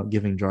said about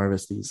giving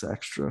Jarvis these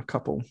extra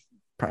couple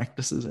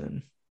practices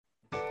in.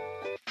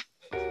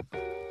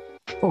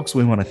 Folks,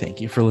 we want to thank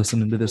you for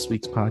listening to this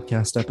week's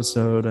podcast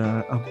episode.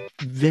 A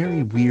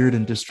very weird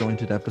and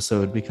disjointed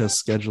episode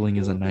because scheduling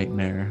is a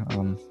nightmare.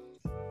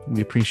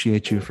 We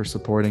appreciate you for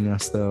supporting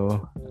us,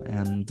 though.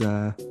 And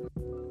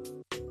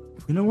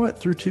you know what?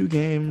 Through 2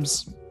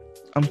 games,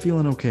 I'm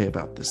feeling okay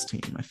about this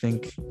team. I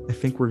think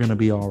we're going to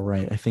be all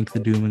right. I think the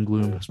doom and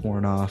gloom has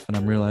worn off, and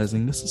I'm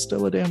realizing this is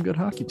still a damn good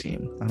hockey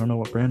team. I don't know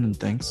what Brandon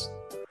thinks.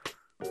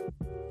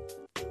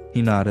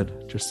 He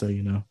nodded, just so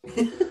you know.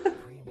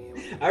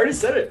 I already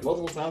said it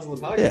multiple times on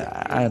the podcast.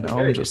 Yeah, I know.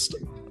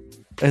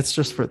 It's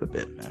just for the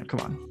bit, man. Come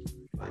on.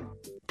 Fine.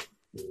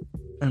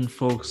 And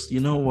folks,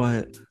 you know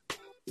what?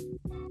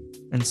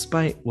 In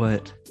spite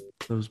what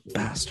those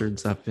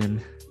bastards up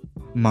in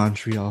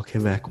Montreal,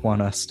 Quebec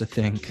want us to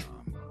think,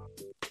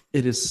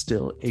 it is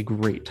still a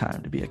great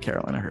time to be a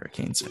Carolina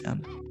Hurricanes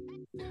fan.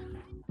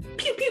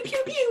 Pew, pew,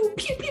 pew, pew,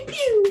 pew, pew,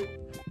 pew.